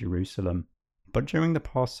in Jerusalem. But during the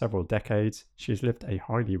past several decades, she has lived a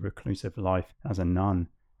highly reclusive life as a nun,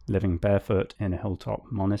 living barefoot in a hilltop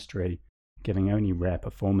monastery, giving only rare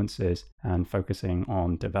performances and focusing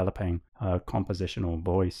on developing her compositional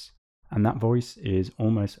voice. And that voice is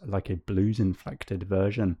almost like a blues-inflected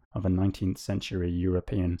version of a 19th century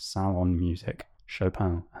European salon music,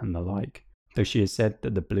 Chopin and the like. Though she has said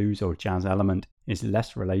that the blues or jazz element is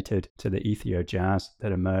less related to the Ethio-jazz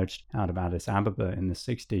that emerged out of Addis Ababa in the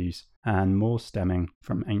 60s, and more stemming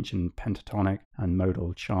from ancient pentatonic and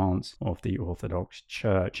modal chants of the Orthodox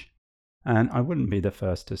Church. And I wouldn't be the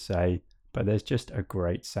first to say, but there's just a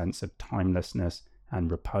great sense of timelessness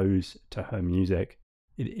and repose to her music.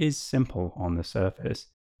 It is simple on the surface,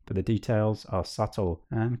 but the details are subtle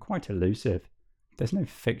and quite elusive. There's no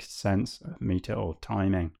fixed sense of meter or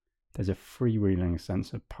timing. There's a freewheeling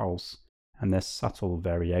sense of pulse, and there's subtle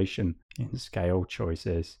variation in scale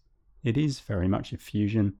choices. It is very much a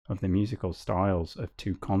fusion of the musical styles of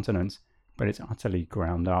two continents, but it's utterly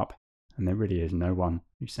ground up, and there really is no one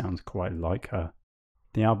who sounds quite like her.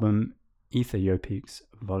 The album Ethiopics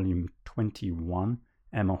Volume 21,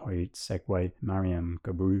 Emohoi Segwe Mariam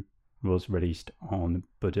Gabru, was released on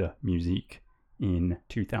Buddha Music in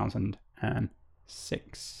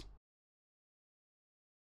 2006.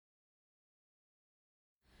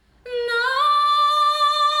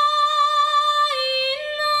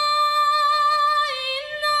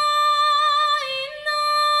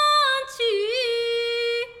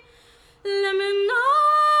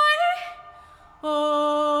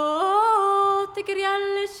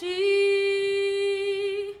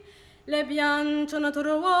 Le biancio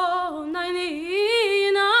trovo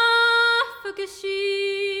nainina fkeshi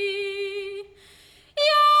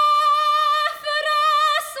ya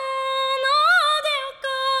frasona de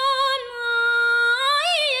kana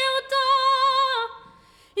yuta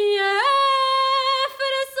ya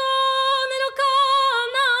frasona de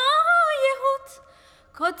kana yehut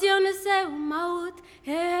kotion se maut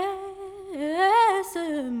es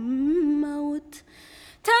maut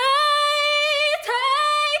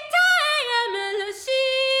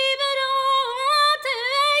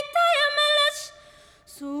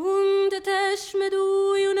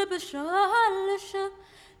بشالش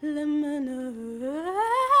لمن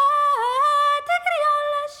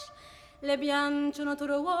تكريالش لبيان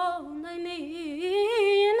تروى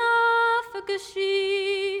نيني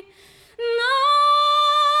نافكشي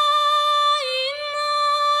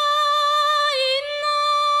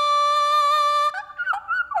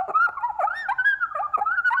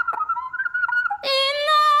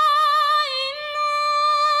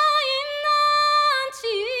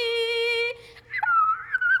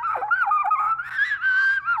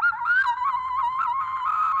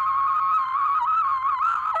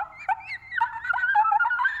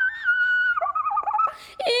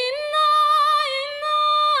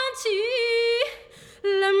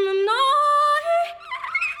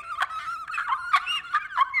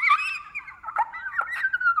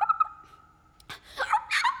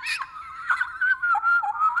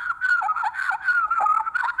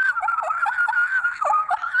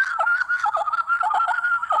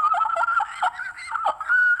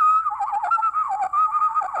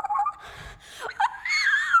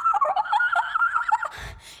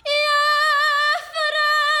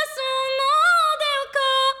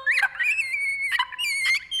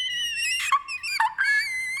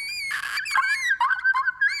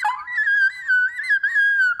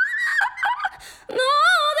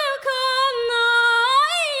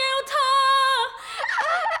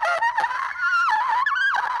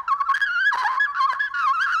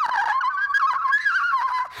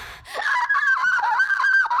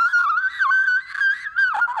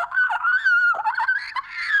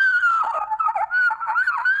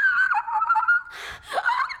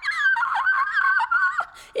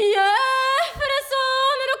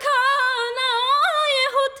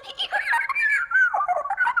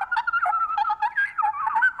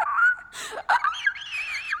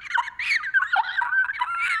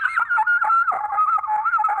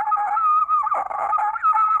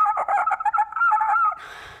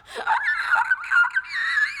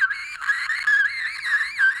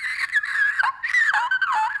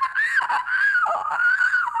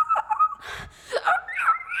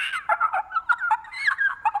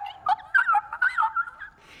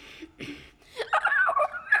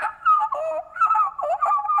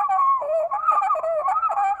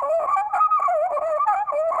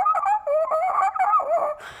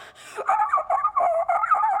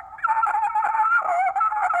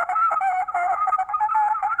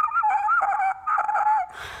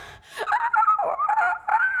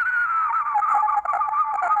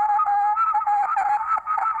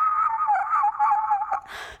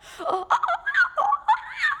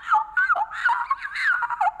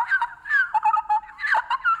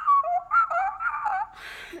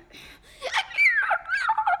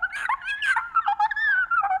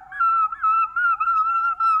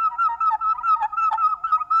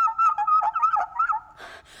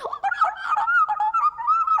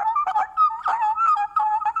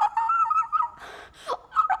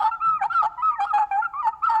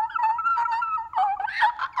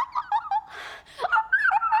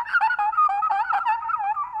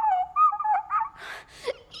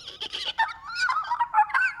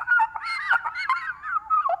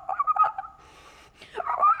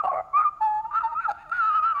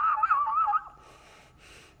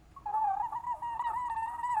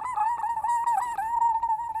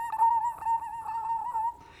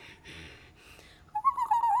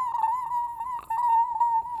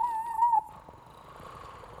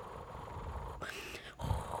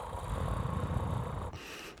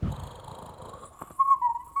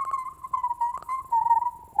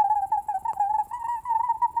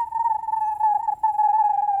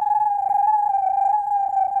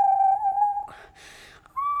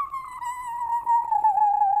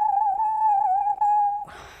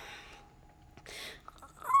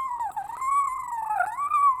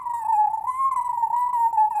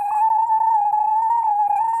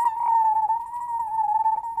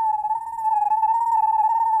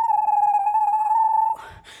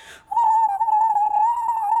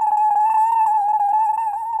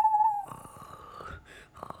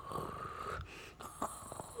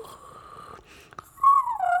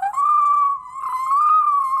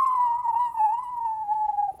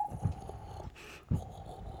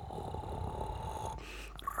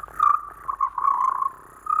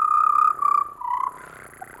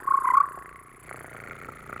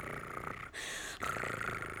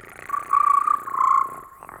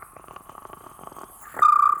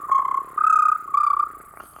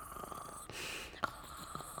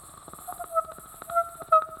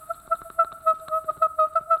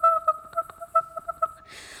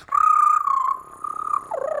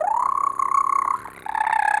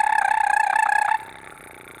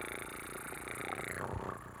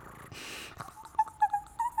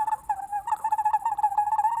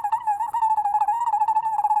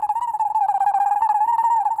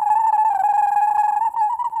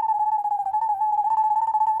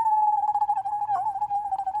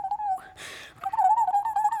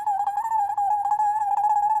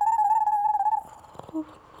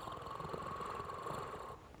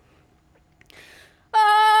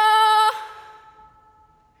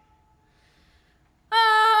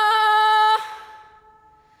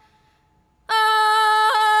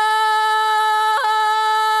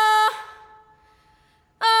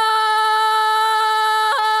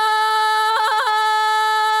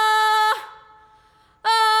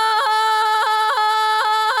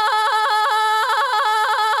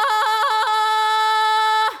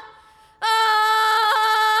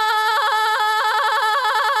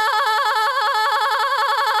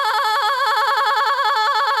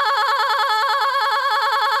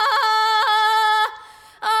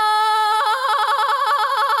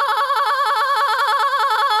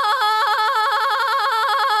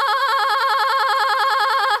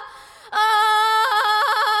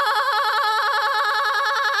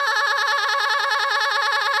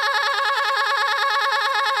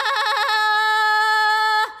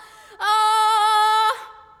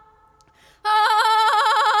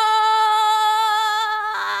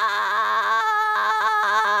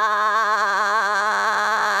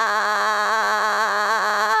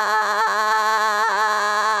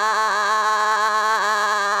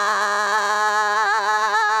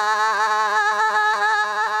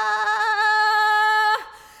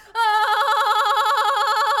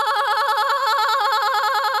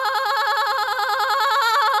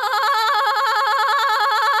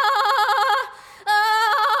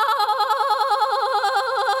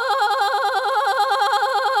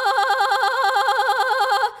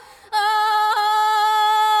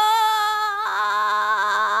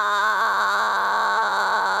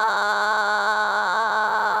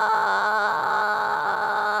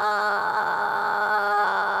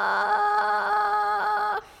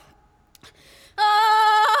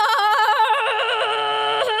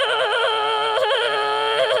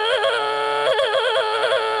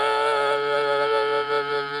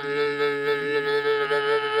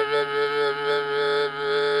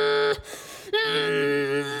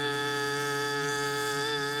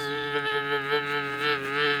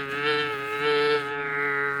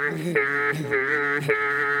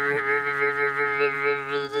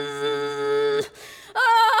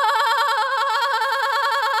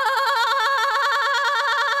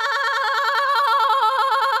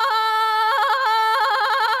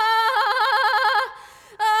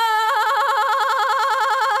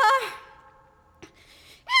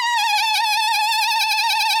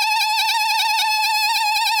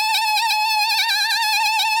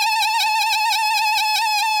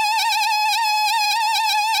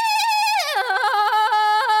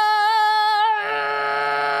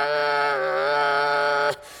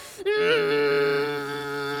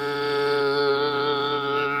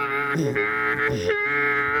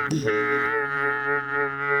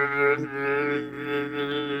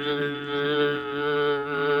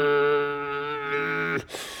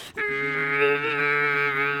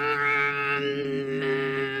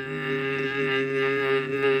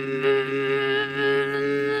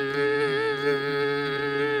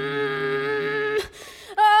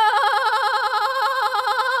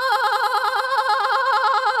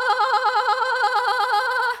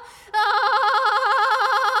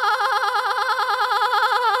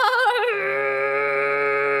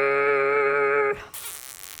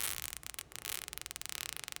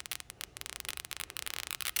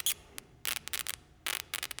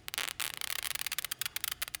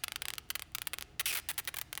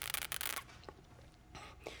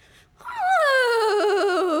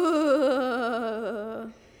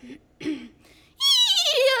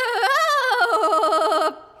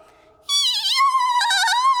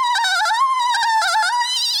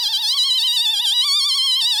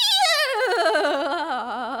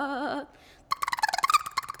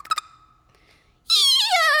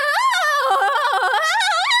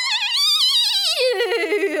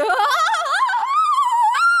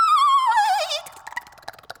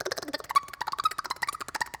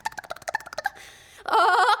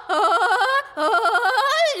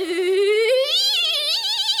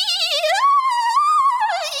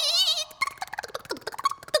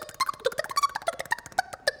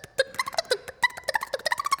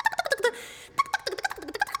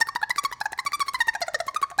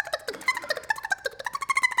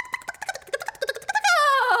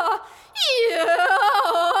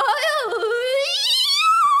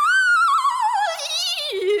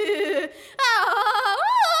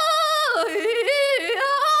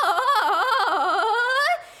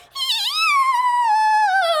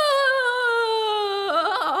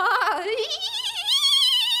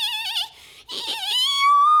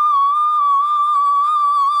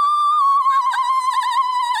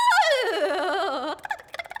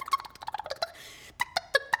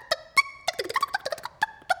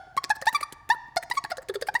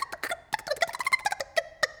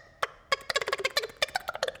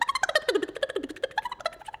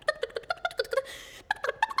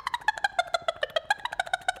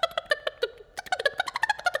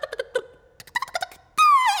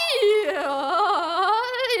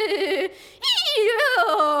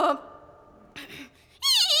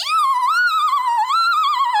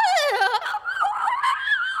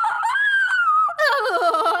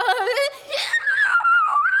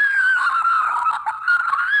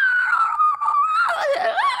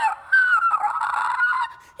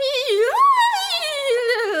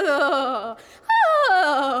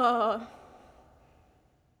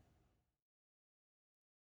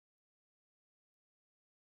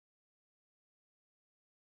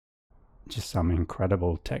Just some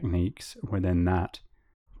incredible techniques within that.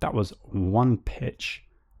 That was one pitch,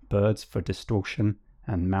 birds for distortion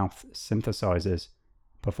and mouth synthesizers,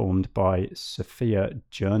 performed by Sophia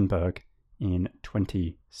Jernberg in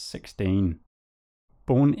 2016.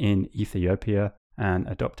 Born in Ethiopia and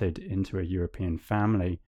adopted into a European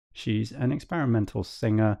family, she's an experimental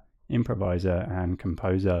singer, improviser, and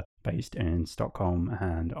composer based in Stockholm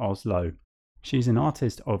and Oslo. She's an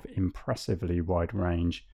artist of impressively wide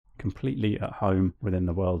range, completely at home within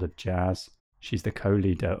the world of jazz. She's the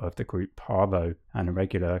co-leader of the group Parvo and a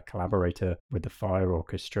regular collaborator with the Fire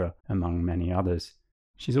Orchestra, among many others.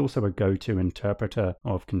 She's also a go-to interpreter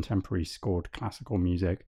of contemporary scored classical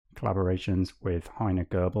music, collaborations with Heine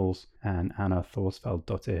Goebbels and Anna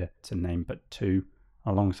Thorsfeldottir, to name but two,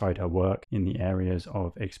 alongside her work in the areas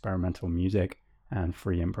of experimental music and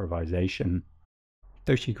free improvisation.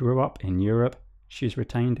 Though she grew up in Europe, she's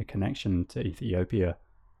retained a connection to Ethiopia.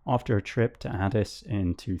 After a trip to Addis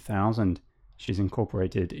in 2000, she's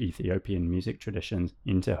incorporated Ethiopian music traditions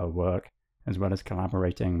into her work, as well as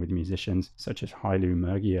collaborating with musicians such as Hailu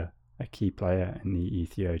Mergia, a key player in the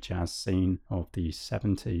Ethio jazz scene of the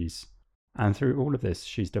 70s. And through all of this,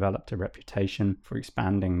 she's developed a reputation for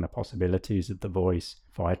expanding the possibilities of the voice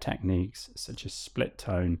via techniques such as split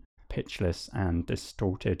tone, pitchless, and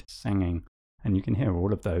distorted singing. And you can hear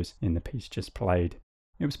all of those in the piece just played.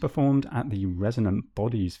 It was performed at the Resonant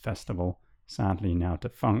Bodies Festival, sadly now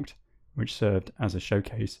defunct, which served as a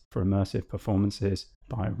showcase for immersive performances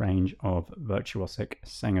by a range of virtuosic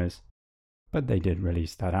singers. But they did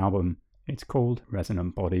release that album. It's called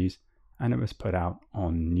Resonant Bodies, and it was put out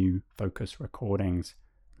on New Focus Recordings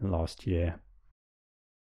last year.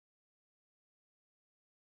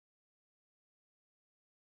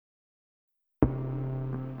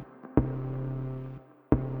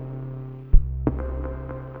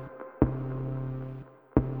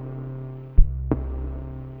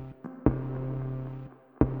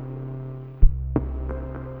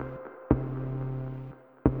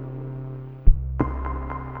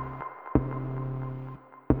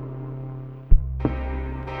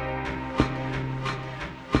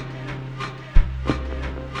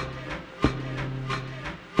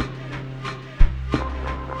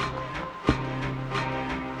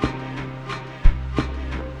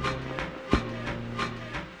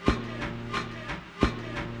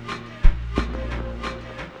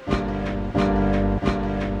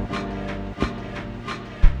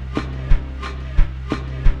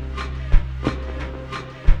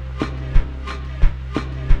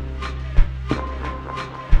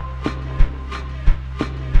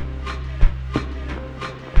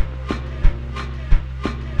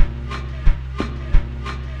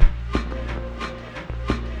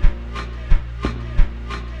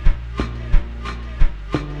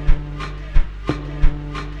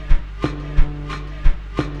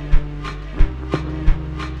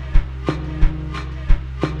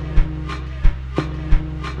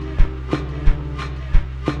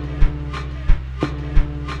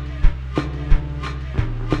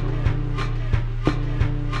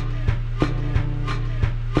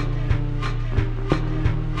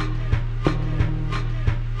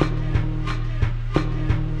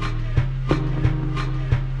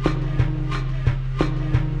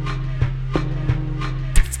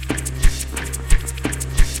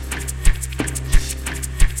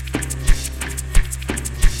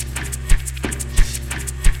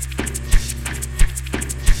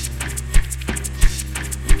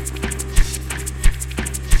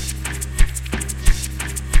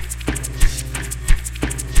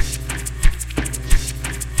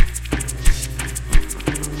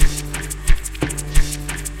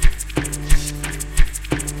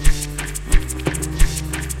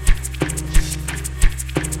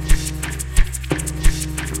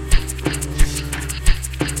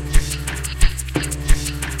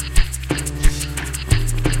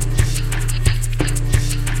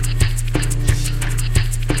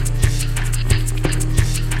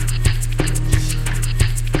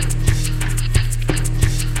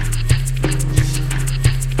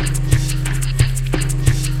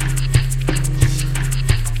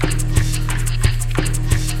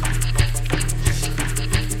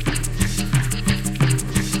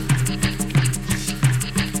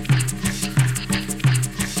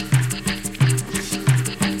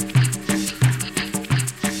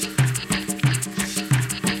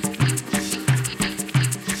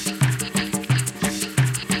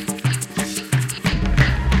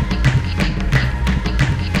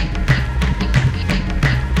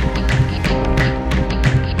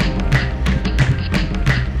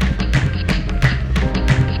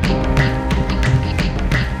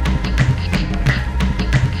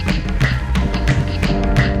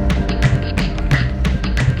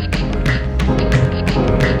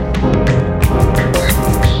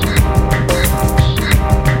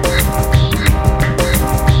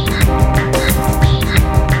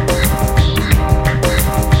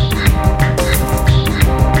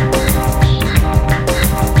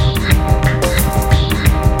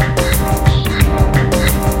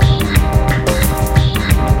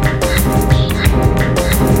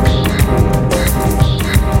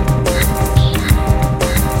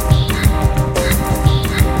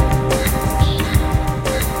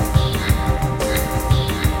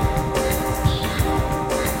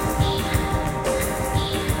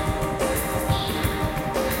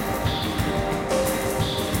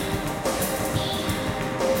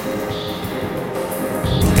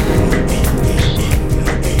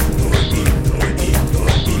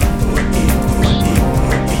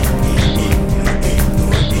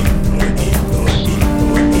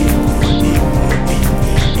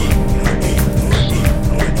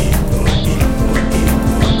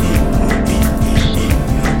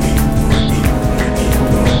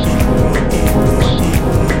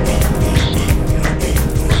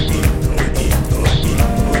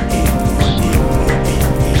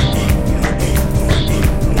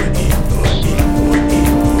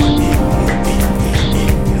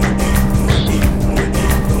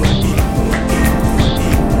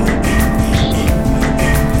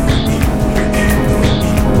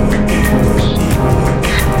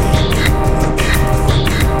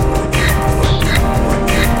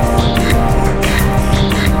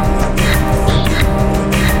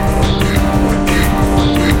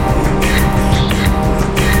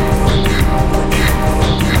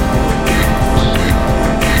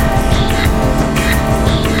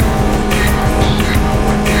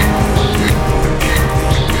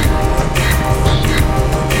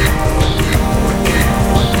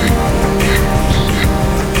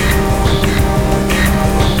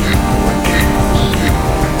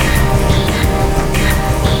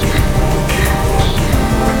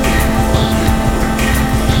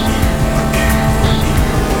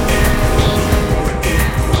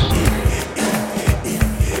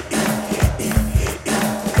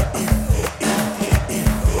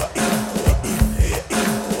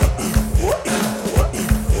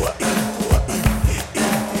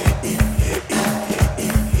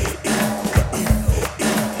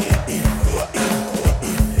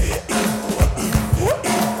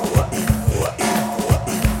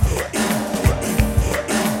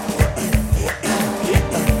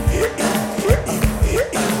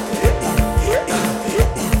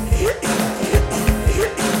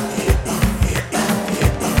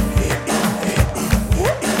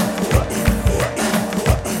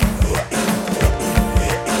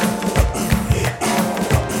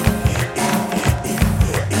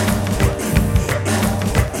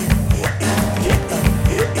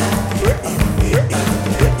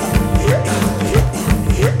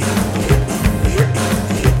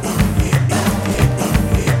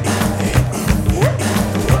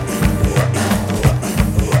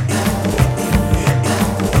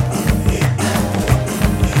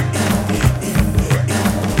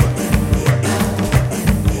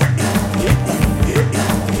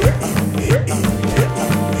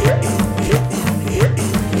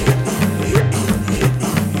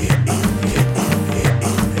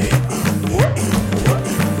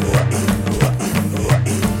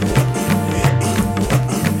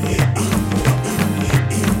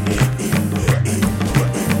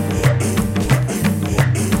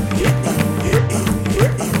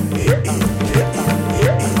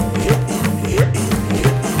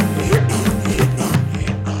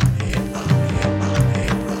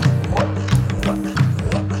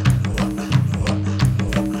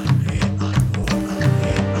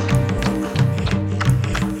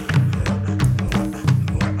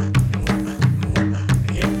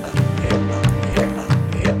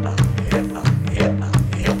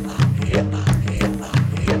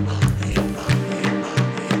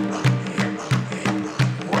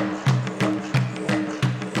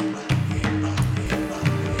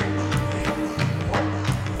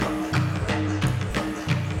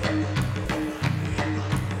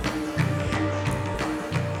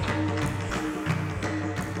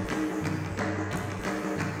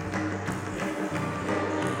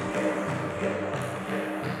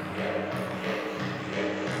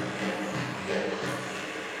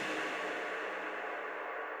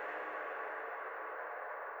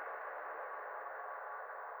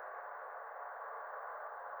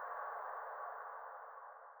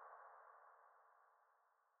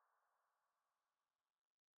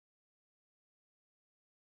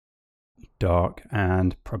 dark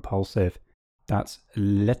and propulsive. That's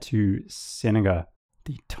Letu Sinaga,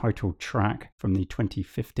 the title track from the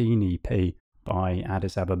 2015 EP by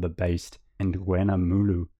Addis Ababa-based Ndwena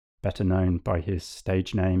Mulu, better known by his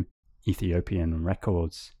stage name Ethiopian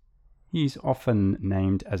Records. He's often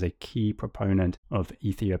named as a key proponent of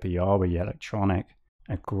Ethiopiawi electronic,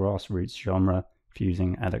 a grassroots genre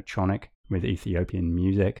fusing electronic with Ethiopian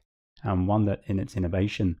music, and one that in its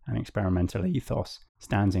innovation and experimental ethos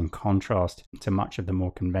stands in contrast to much of the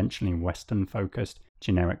more conventionally Western-focused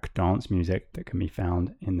generic dance music that can be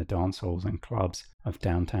found in the dance halls and clubs of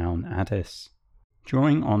downtown Addis.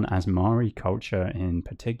 Drawing on Asmari culture in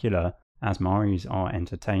particular, Asmaris are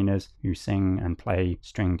entertainers who sing and play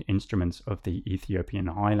stringed instruments of the Ethiopian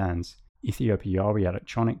highlands. Ethiopiawi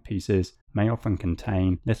electronic pieces may often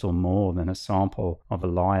contain little more than a sample of a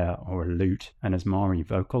lyre or a lute, an Asmari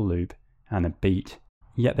vocal loop, and a beat.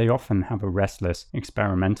 Yet they often have a restless,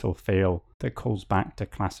 experimental feel that calls back to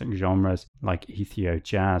classic genres like Ethio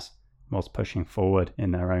jazz, whilst pushing forward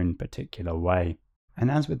in their own particular way.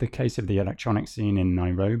 And as with the case of the electronic scene in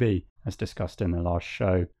Nairobi, as discussed in the last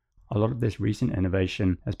show, a lot of this recent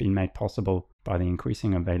innovation has been made possible by the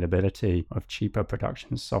increasing availability of cheaper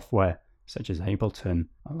production software such as Ableton,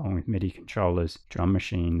 along with MIDI controllers, drum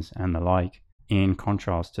machines, and the like, in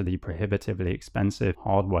contrast to the prohibitively expensive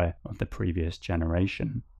hardware of the previous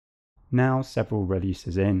generation. Now several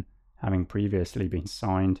releases in, having previously been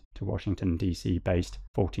signed to Washington DC-based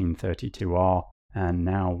 1432R and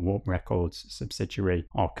now Warp Records subsidiary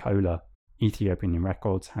Arcola, Ethiopian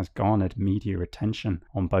Records has garnered media attention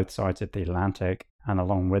on both sides of the Atlantic, and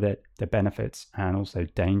along with it, the benefits and also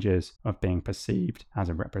dangers of being perceived as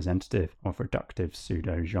a representative of reductive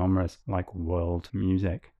pseudo-genres like world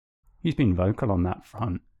music. He's been vocal on that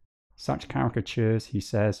front. Such caricatures, he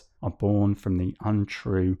says, are born from the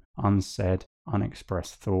untrue, unsaid,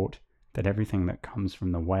 unexpressed thought that everything that comes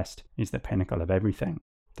from the West is the pinnacle of everything,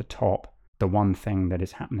 the top, the one thing that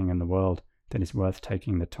is happening in the world that is worth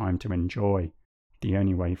taking the time to enjoy, the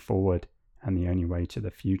only way forward and the only way to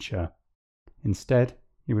the future. Instead,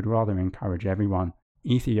 he would rather encourage everyone,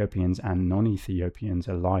 Ethiopians and non-Ethiopians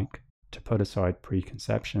alike, to put aside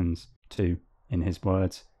preconceptions, to, in his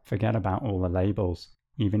words, forget about all the labels,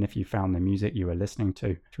 even if you found the music you were listening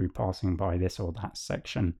to through passing by this or that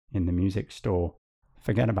section in the music store.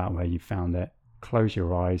 Forget about where you found it, close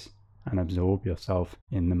your eyes, and absorb yourself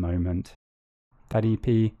in the moment. That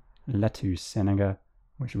EP, Letu Sinaga,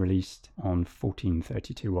 was released on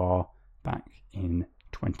 1432R back in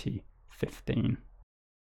 2015.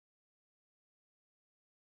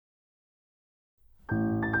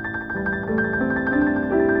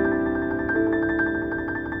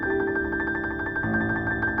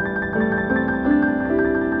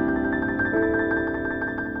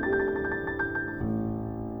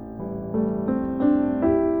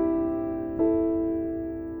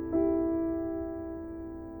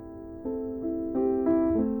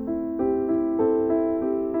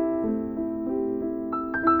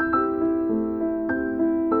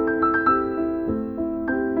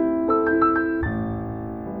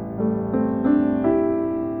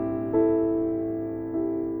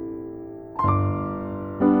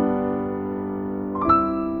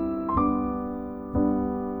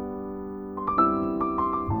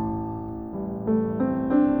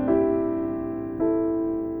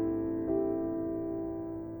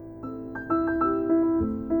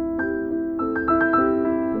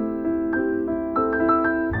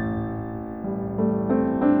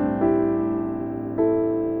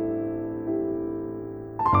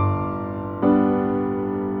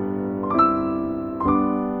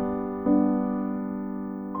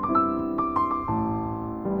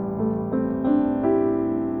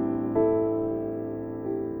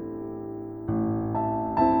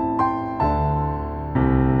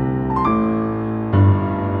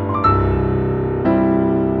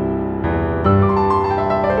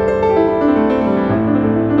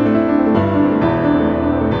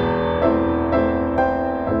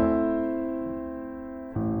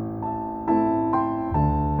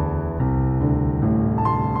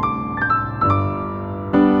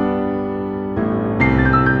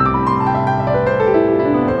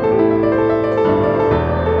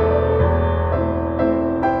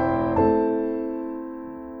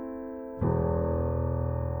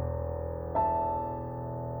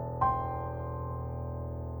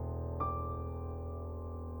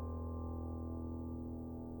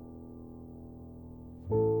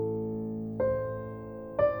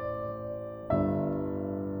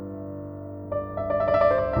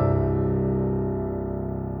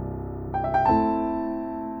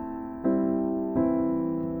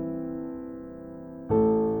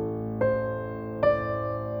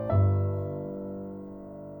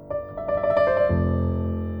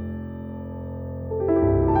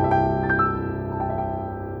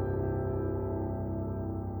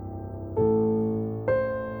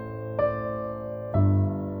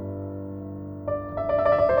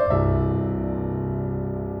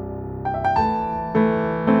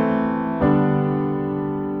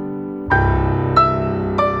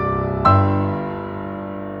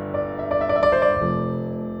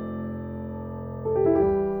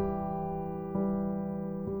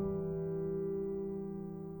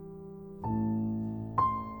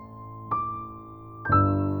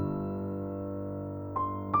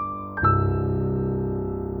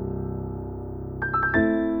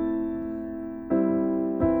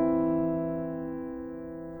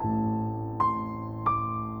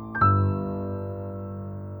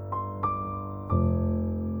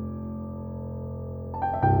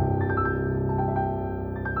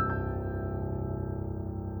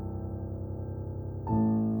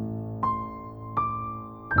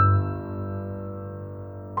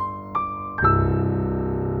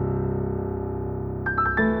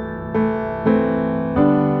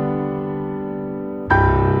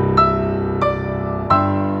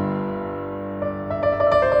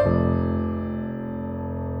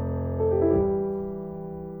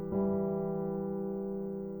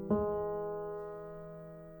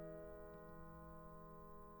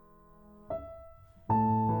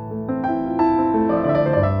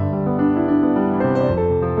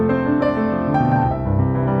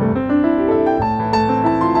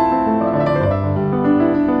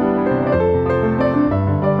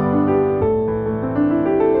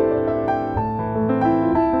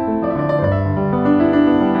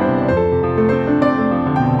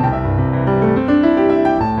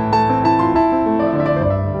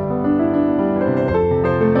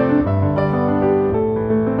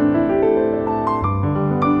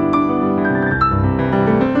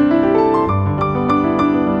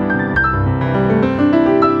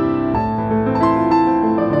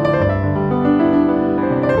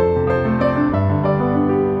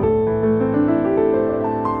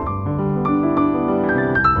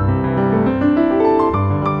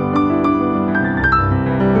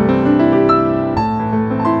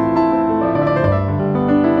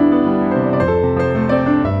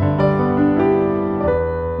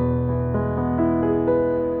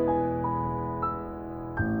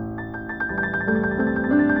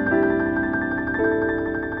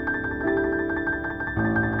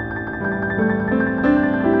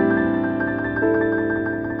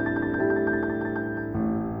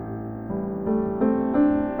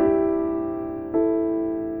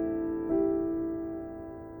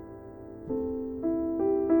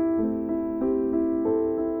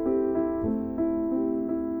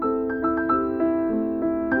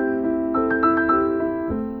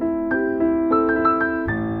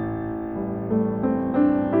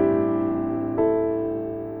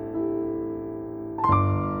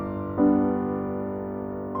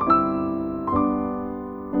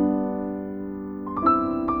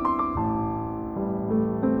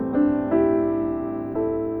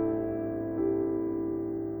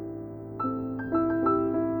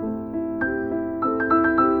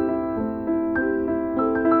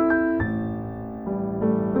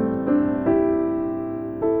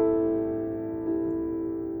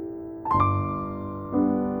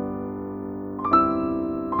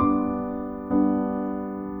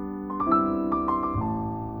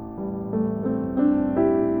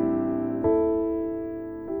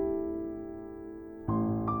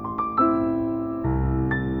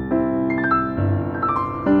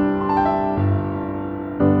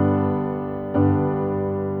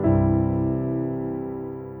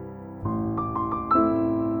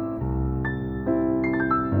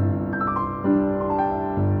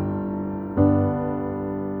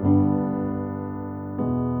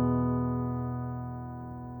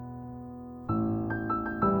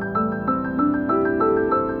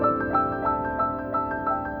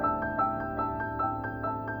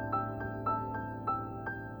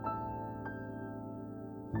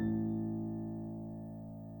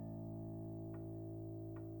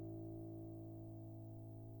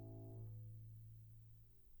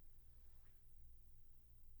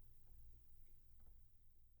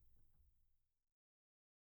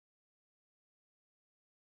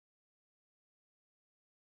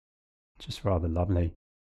 just rather lovely.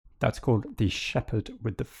 That's called The Shepherd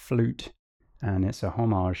with the Flute, and it's a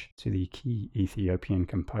homage to the key Ethiopian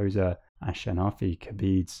composer Ashenafi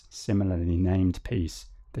Kabid's similarly named piece,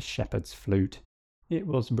 The Shepherd's Flute. It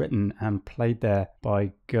was written and played there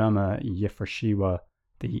by Germa Yefreshiwa,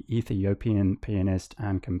 the Ethiopian pianist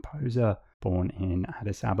and composer born in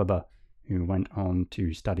Addis Ababa, who went on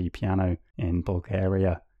to study piano in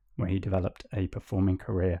Bulgaria, where he developed a performing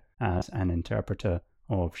career as an interpreter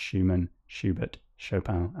of Schumann, Schubert,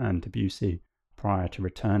 Chopin, and Debussy prior to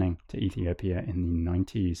returning to Ethiopia in the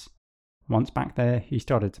 90s. Once back there, he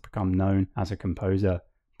started to become known as a composer,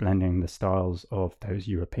 blending the styles of those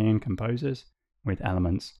European composers with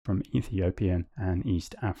elements from Ethiopian and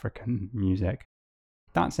East African music.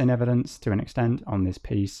 That's in evidence to an extent on this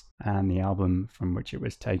piece and the album from which it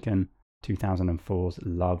was taken, 2004's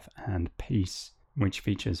Love and Peace, which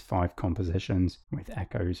features 5 compositions with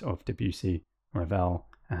echoes of Debussy, Ravel,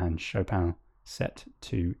 and Chopin set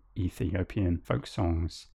to Ethiopian folk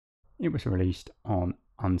songs. It was released on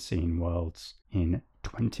Unseen Worlds in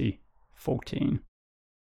 2014.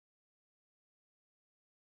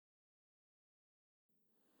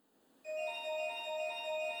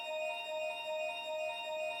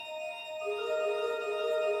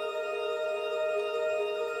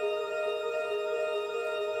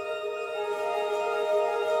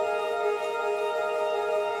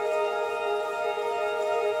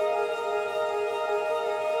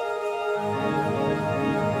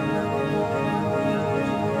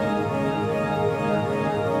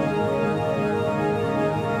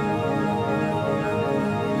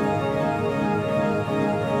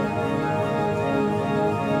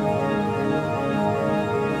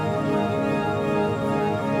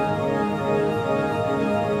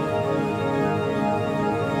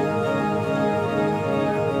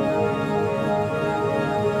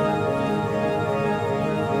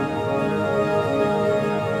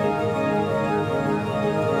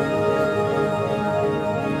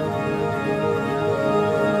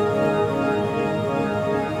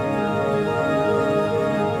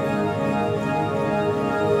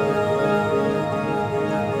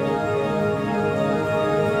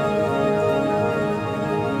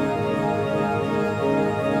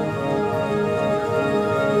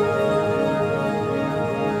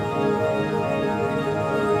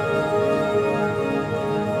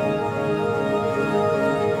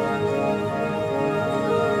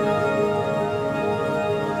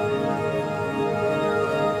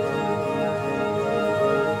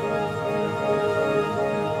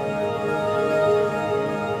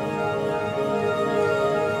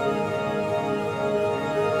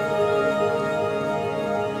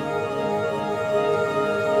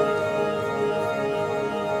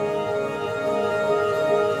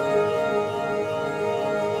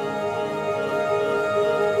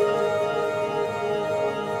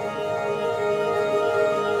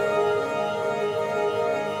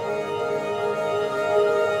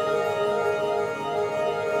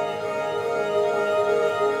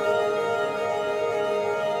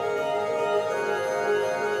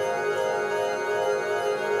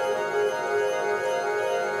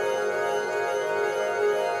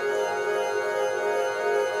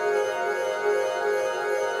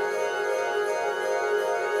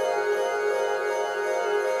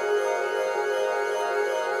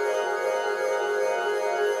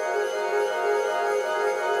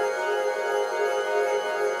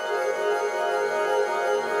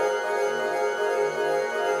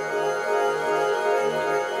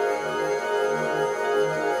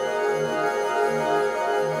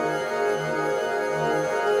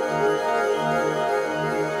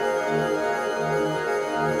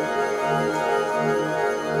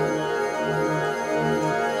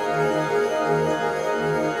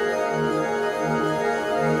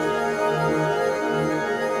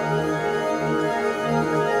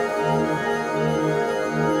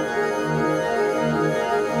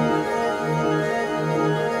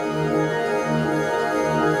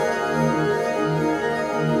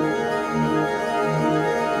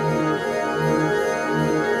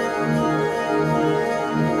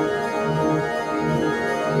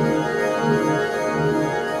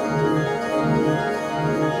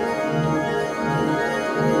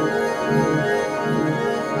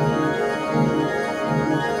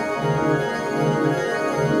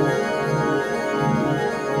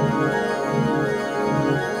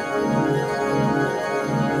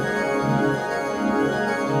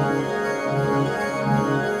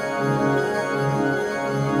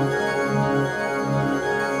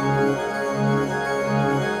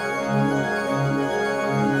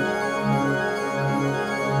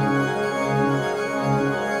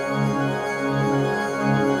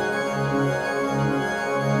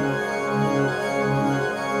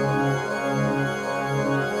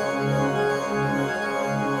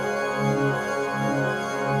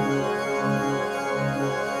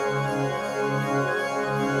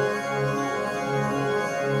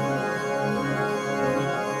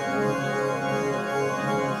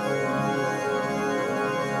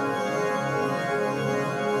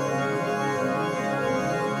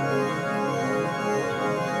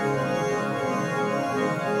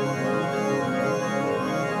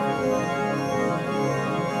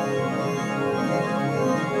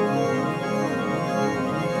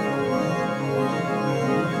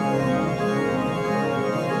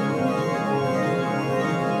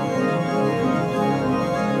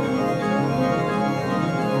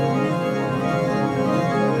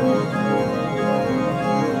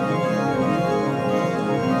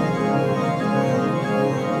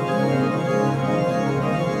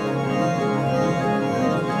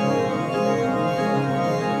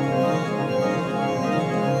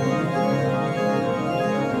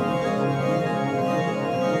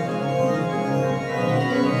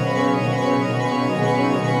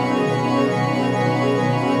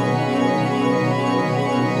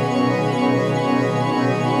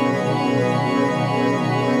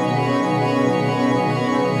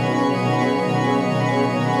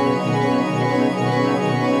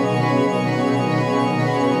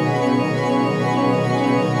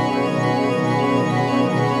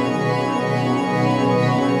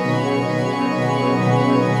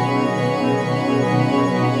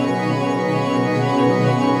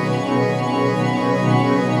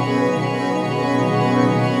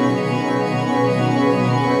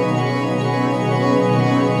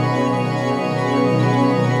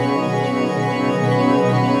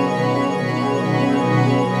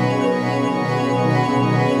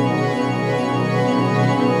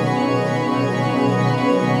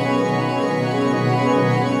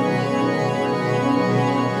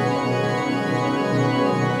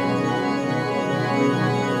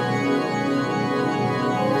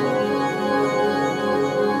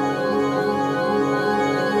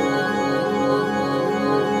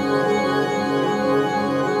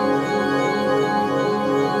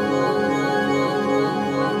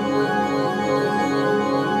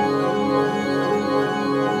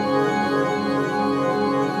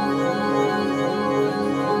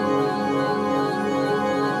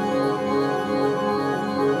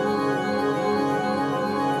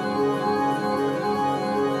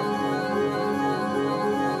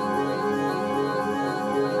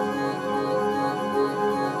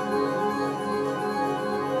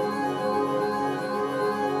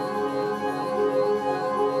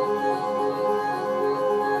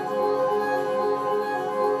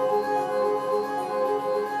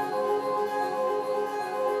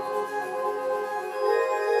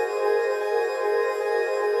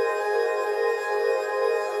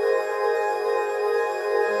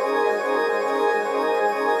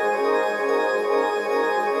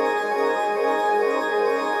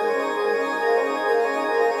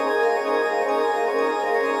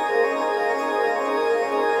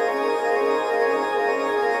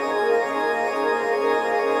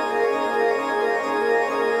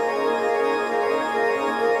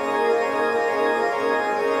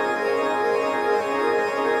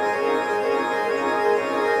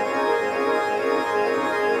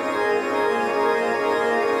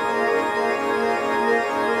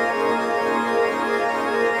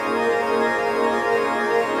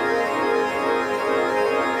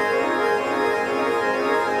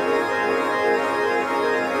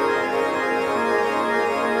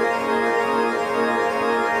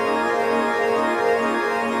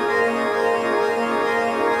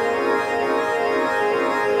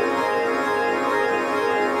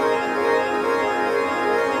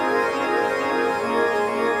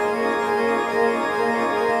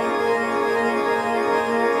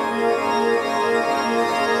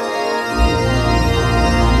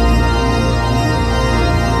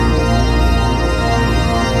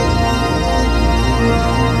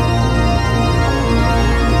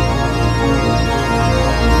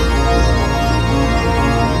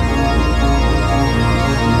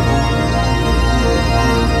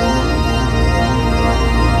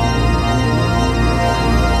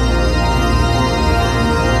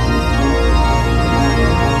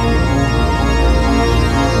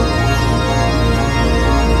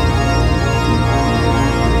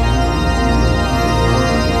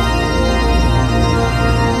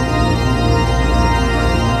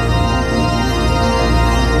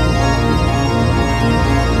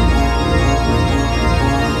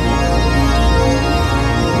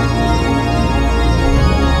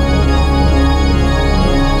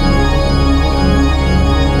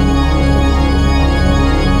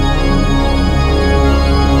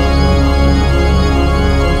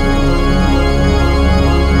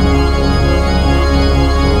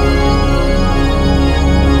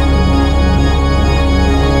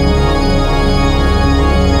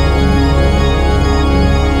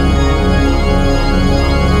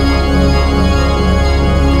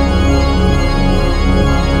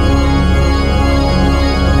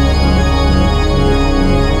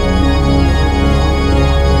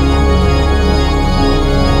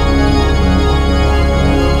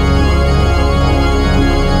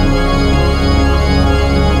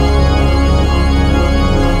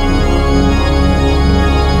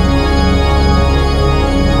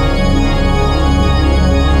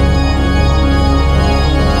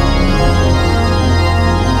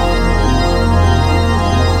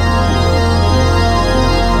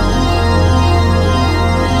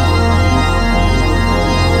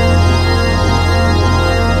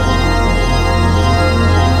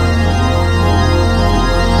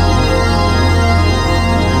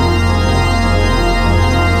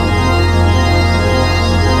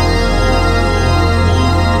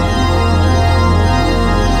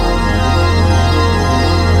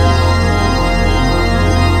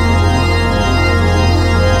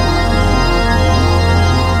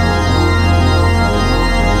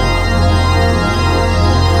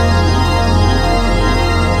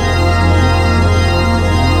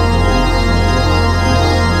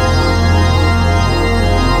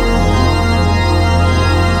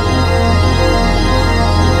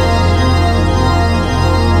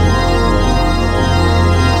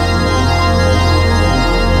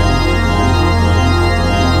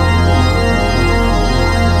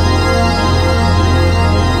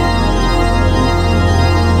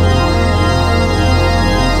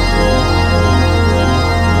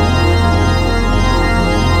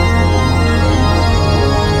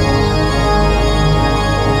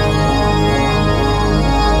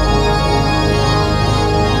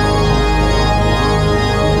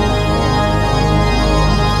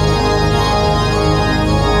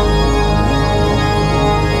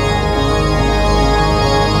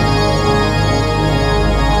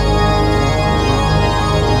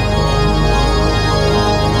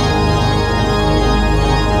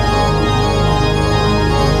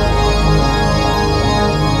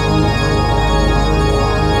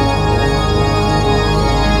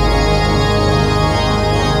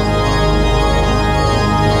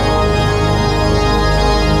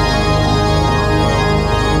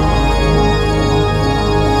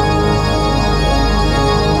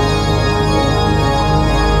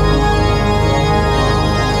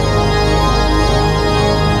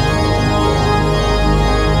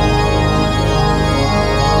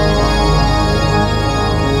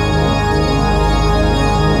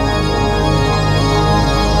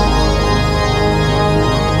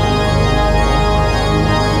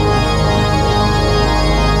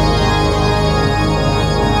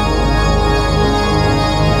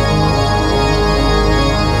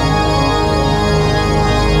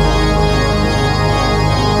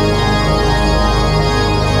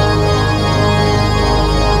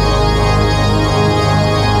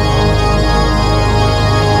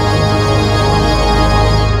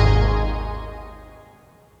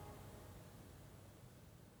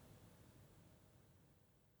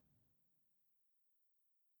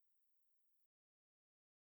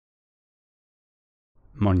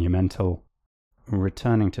 monumental.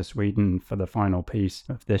 Returning to Sweden for the final piece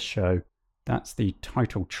of this show, that's the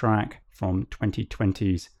title track from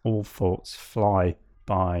 2020's All Thoughts Fly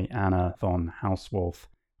by Anna von Hauswolf,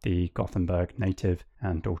 the Gothenburg native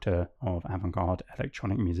and daughter of avant-garde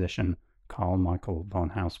electronic musician Carl Michael von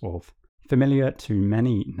Hauswolf. Familiar to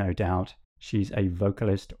many, no doubt, she's a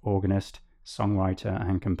vocalist, organist, songwriter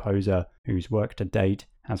and composer whose work to date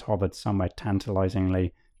has hovered somewhere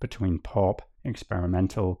tantalizingly between pop,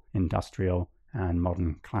 experimental, industrial and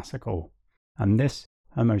modern classical. And this,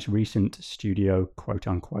 her most recent studio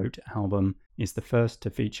quote-unquote album, is the first to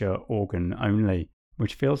feature organ only,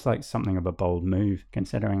 which feels like something of a bold move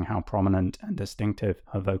considering how prominent and distinctive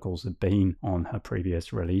her vocals have been on her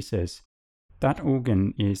previous releases. That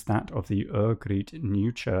organ is that of the Örgryte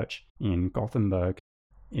New Church in Gothenburg.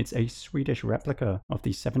 It's a Swedish replica of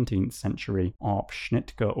the 17th century Arp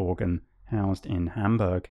Schnitger organ housed in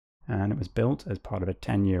Hamburg, and it was built as part of a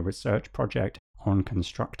 10-year research project on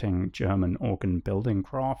constructing German organ building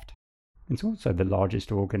craft. It's also the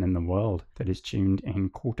largest organ in the world that is tuned in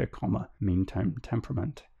quarter-comma mean-tone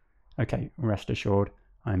temperament. Okay, rest assured,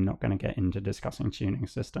 I'm not going to get into discussing tuning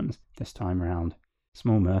systems this time around.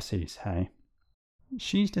 Small mercies, hey.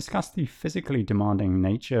 She's discussed the physically demanding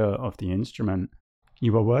nature of the instrument.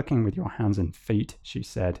 You are working with your hands and feet, she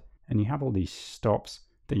said, and you have all these stops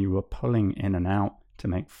that you are pulling in and out to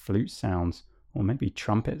make flute sounds or maybe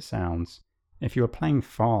trumpet sounds. If you are playing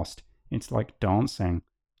fast, it's like dancing.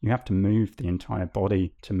 You have to move the entire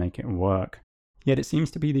body to make it work. Yet it seems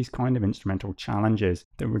to be these kind of instrumental challenges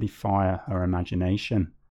that really fire her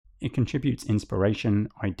imagination. It contributes inspiration,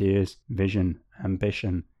 ideas, vision,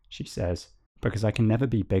 ambition, she says, because I can never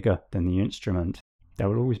be bigger than the instrument. There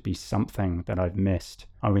will always be something that I've missed.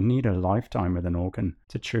 I would need a lifetime with an organ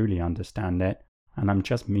to truly understand it, and I'm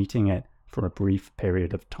just meeting it for a brief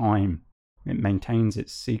period of time. It maintains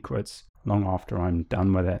its secrets long after I'm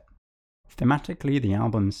done with it. Thematically, the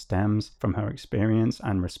album stems from her experience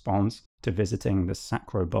and response to visiting the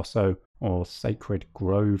Sacro Bosso, or Sacred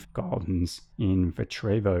Grove Gardens in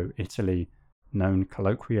Vitrevo, Italy, known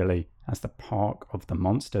colloquially as the Park of the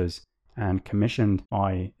Monsters, and commissioned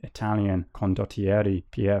by Italian condottiere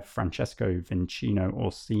Pier Francesco Vincino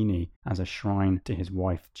Orsini as a shrine to his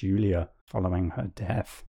wife Giulia following her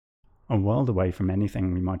death. A world away from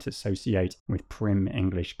anything we might associate with prim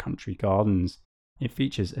English country gardens, it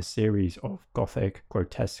features a series of Gothic,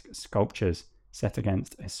 grotesque sculptures set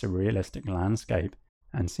against a surrealistic landscape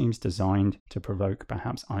and seems designed to provoke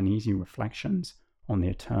perhaps uneasy reflections on the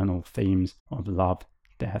eternal themes of love,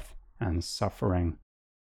 death, and suffering.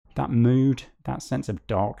 That mood, that sense of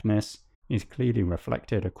darkness, is clearly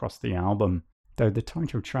reflected across the album, though the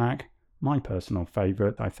title track, my personal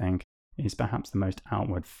favourite, I think, is perhaps the most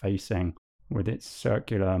outward-facing, with its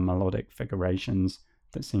circular melodic figurations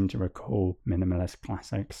that seem to recall minimalist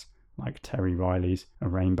classics like Terry Riley's A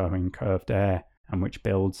Rainbow in Curved Air, and which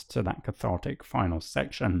builds to that cathartic final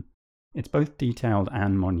section. It's both detailed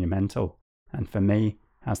and monumental, and for me,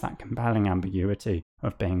 has that compelling ambiguity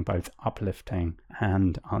of being both uplifting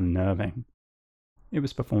and unnerving. It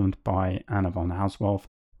was performed by Anna von Hauswolf,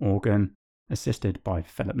 organ, assisted by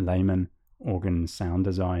Philip Lehman, organ sound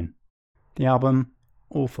design. The album,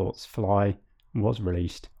 All Thoughts Fly, was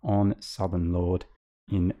released on Southern Lord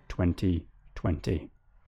in 2020.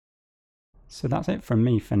 So that's it from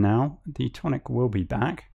me for now. The Tonic will be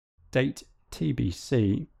back. Date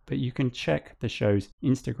TBC, but you can check the show's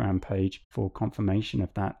Instagram page for confirmation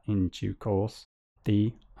of that in due course.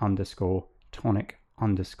 _Tonic_,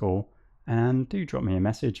 and do drop me a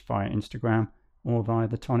message via Instagram or via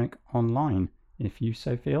the Tonic online if you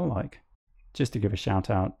so feel like. Just to give a shout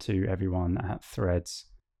out to everyone at Threads.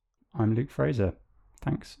 I'm Luke Fraser.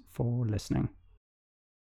 Thanks for listening.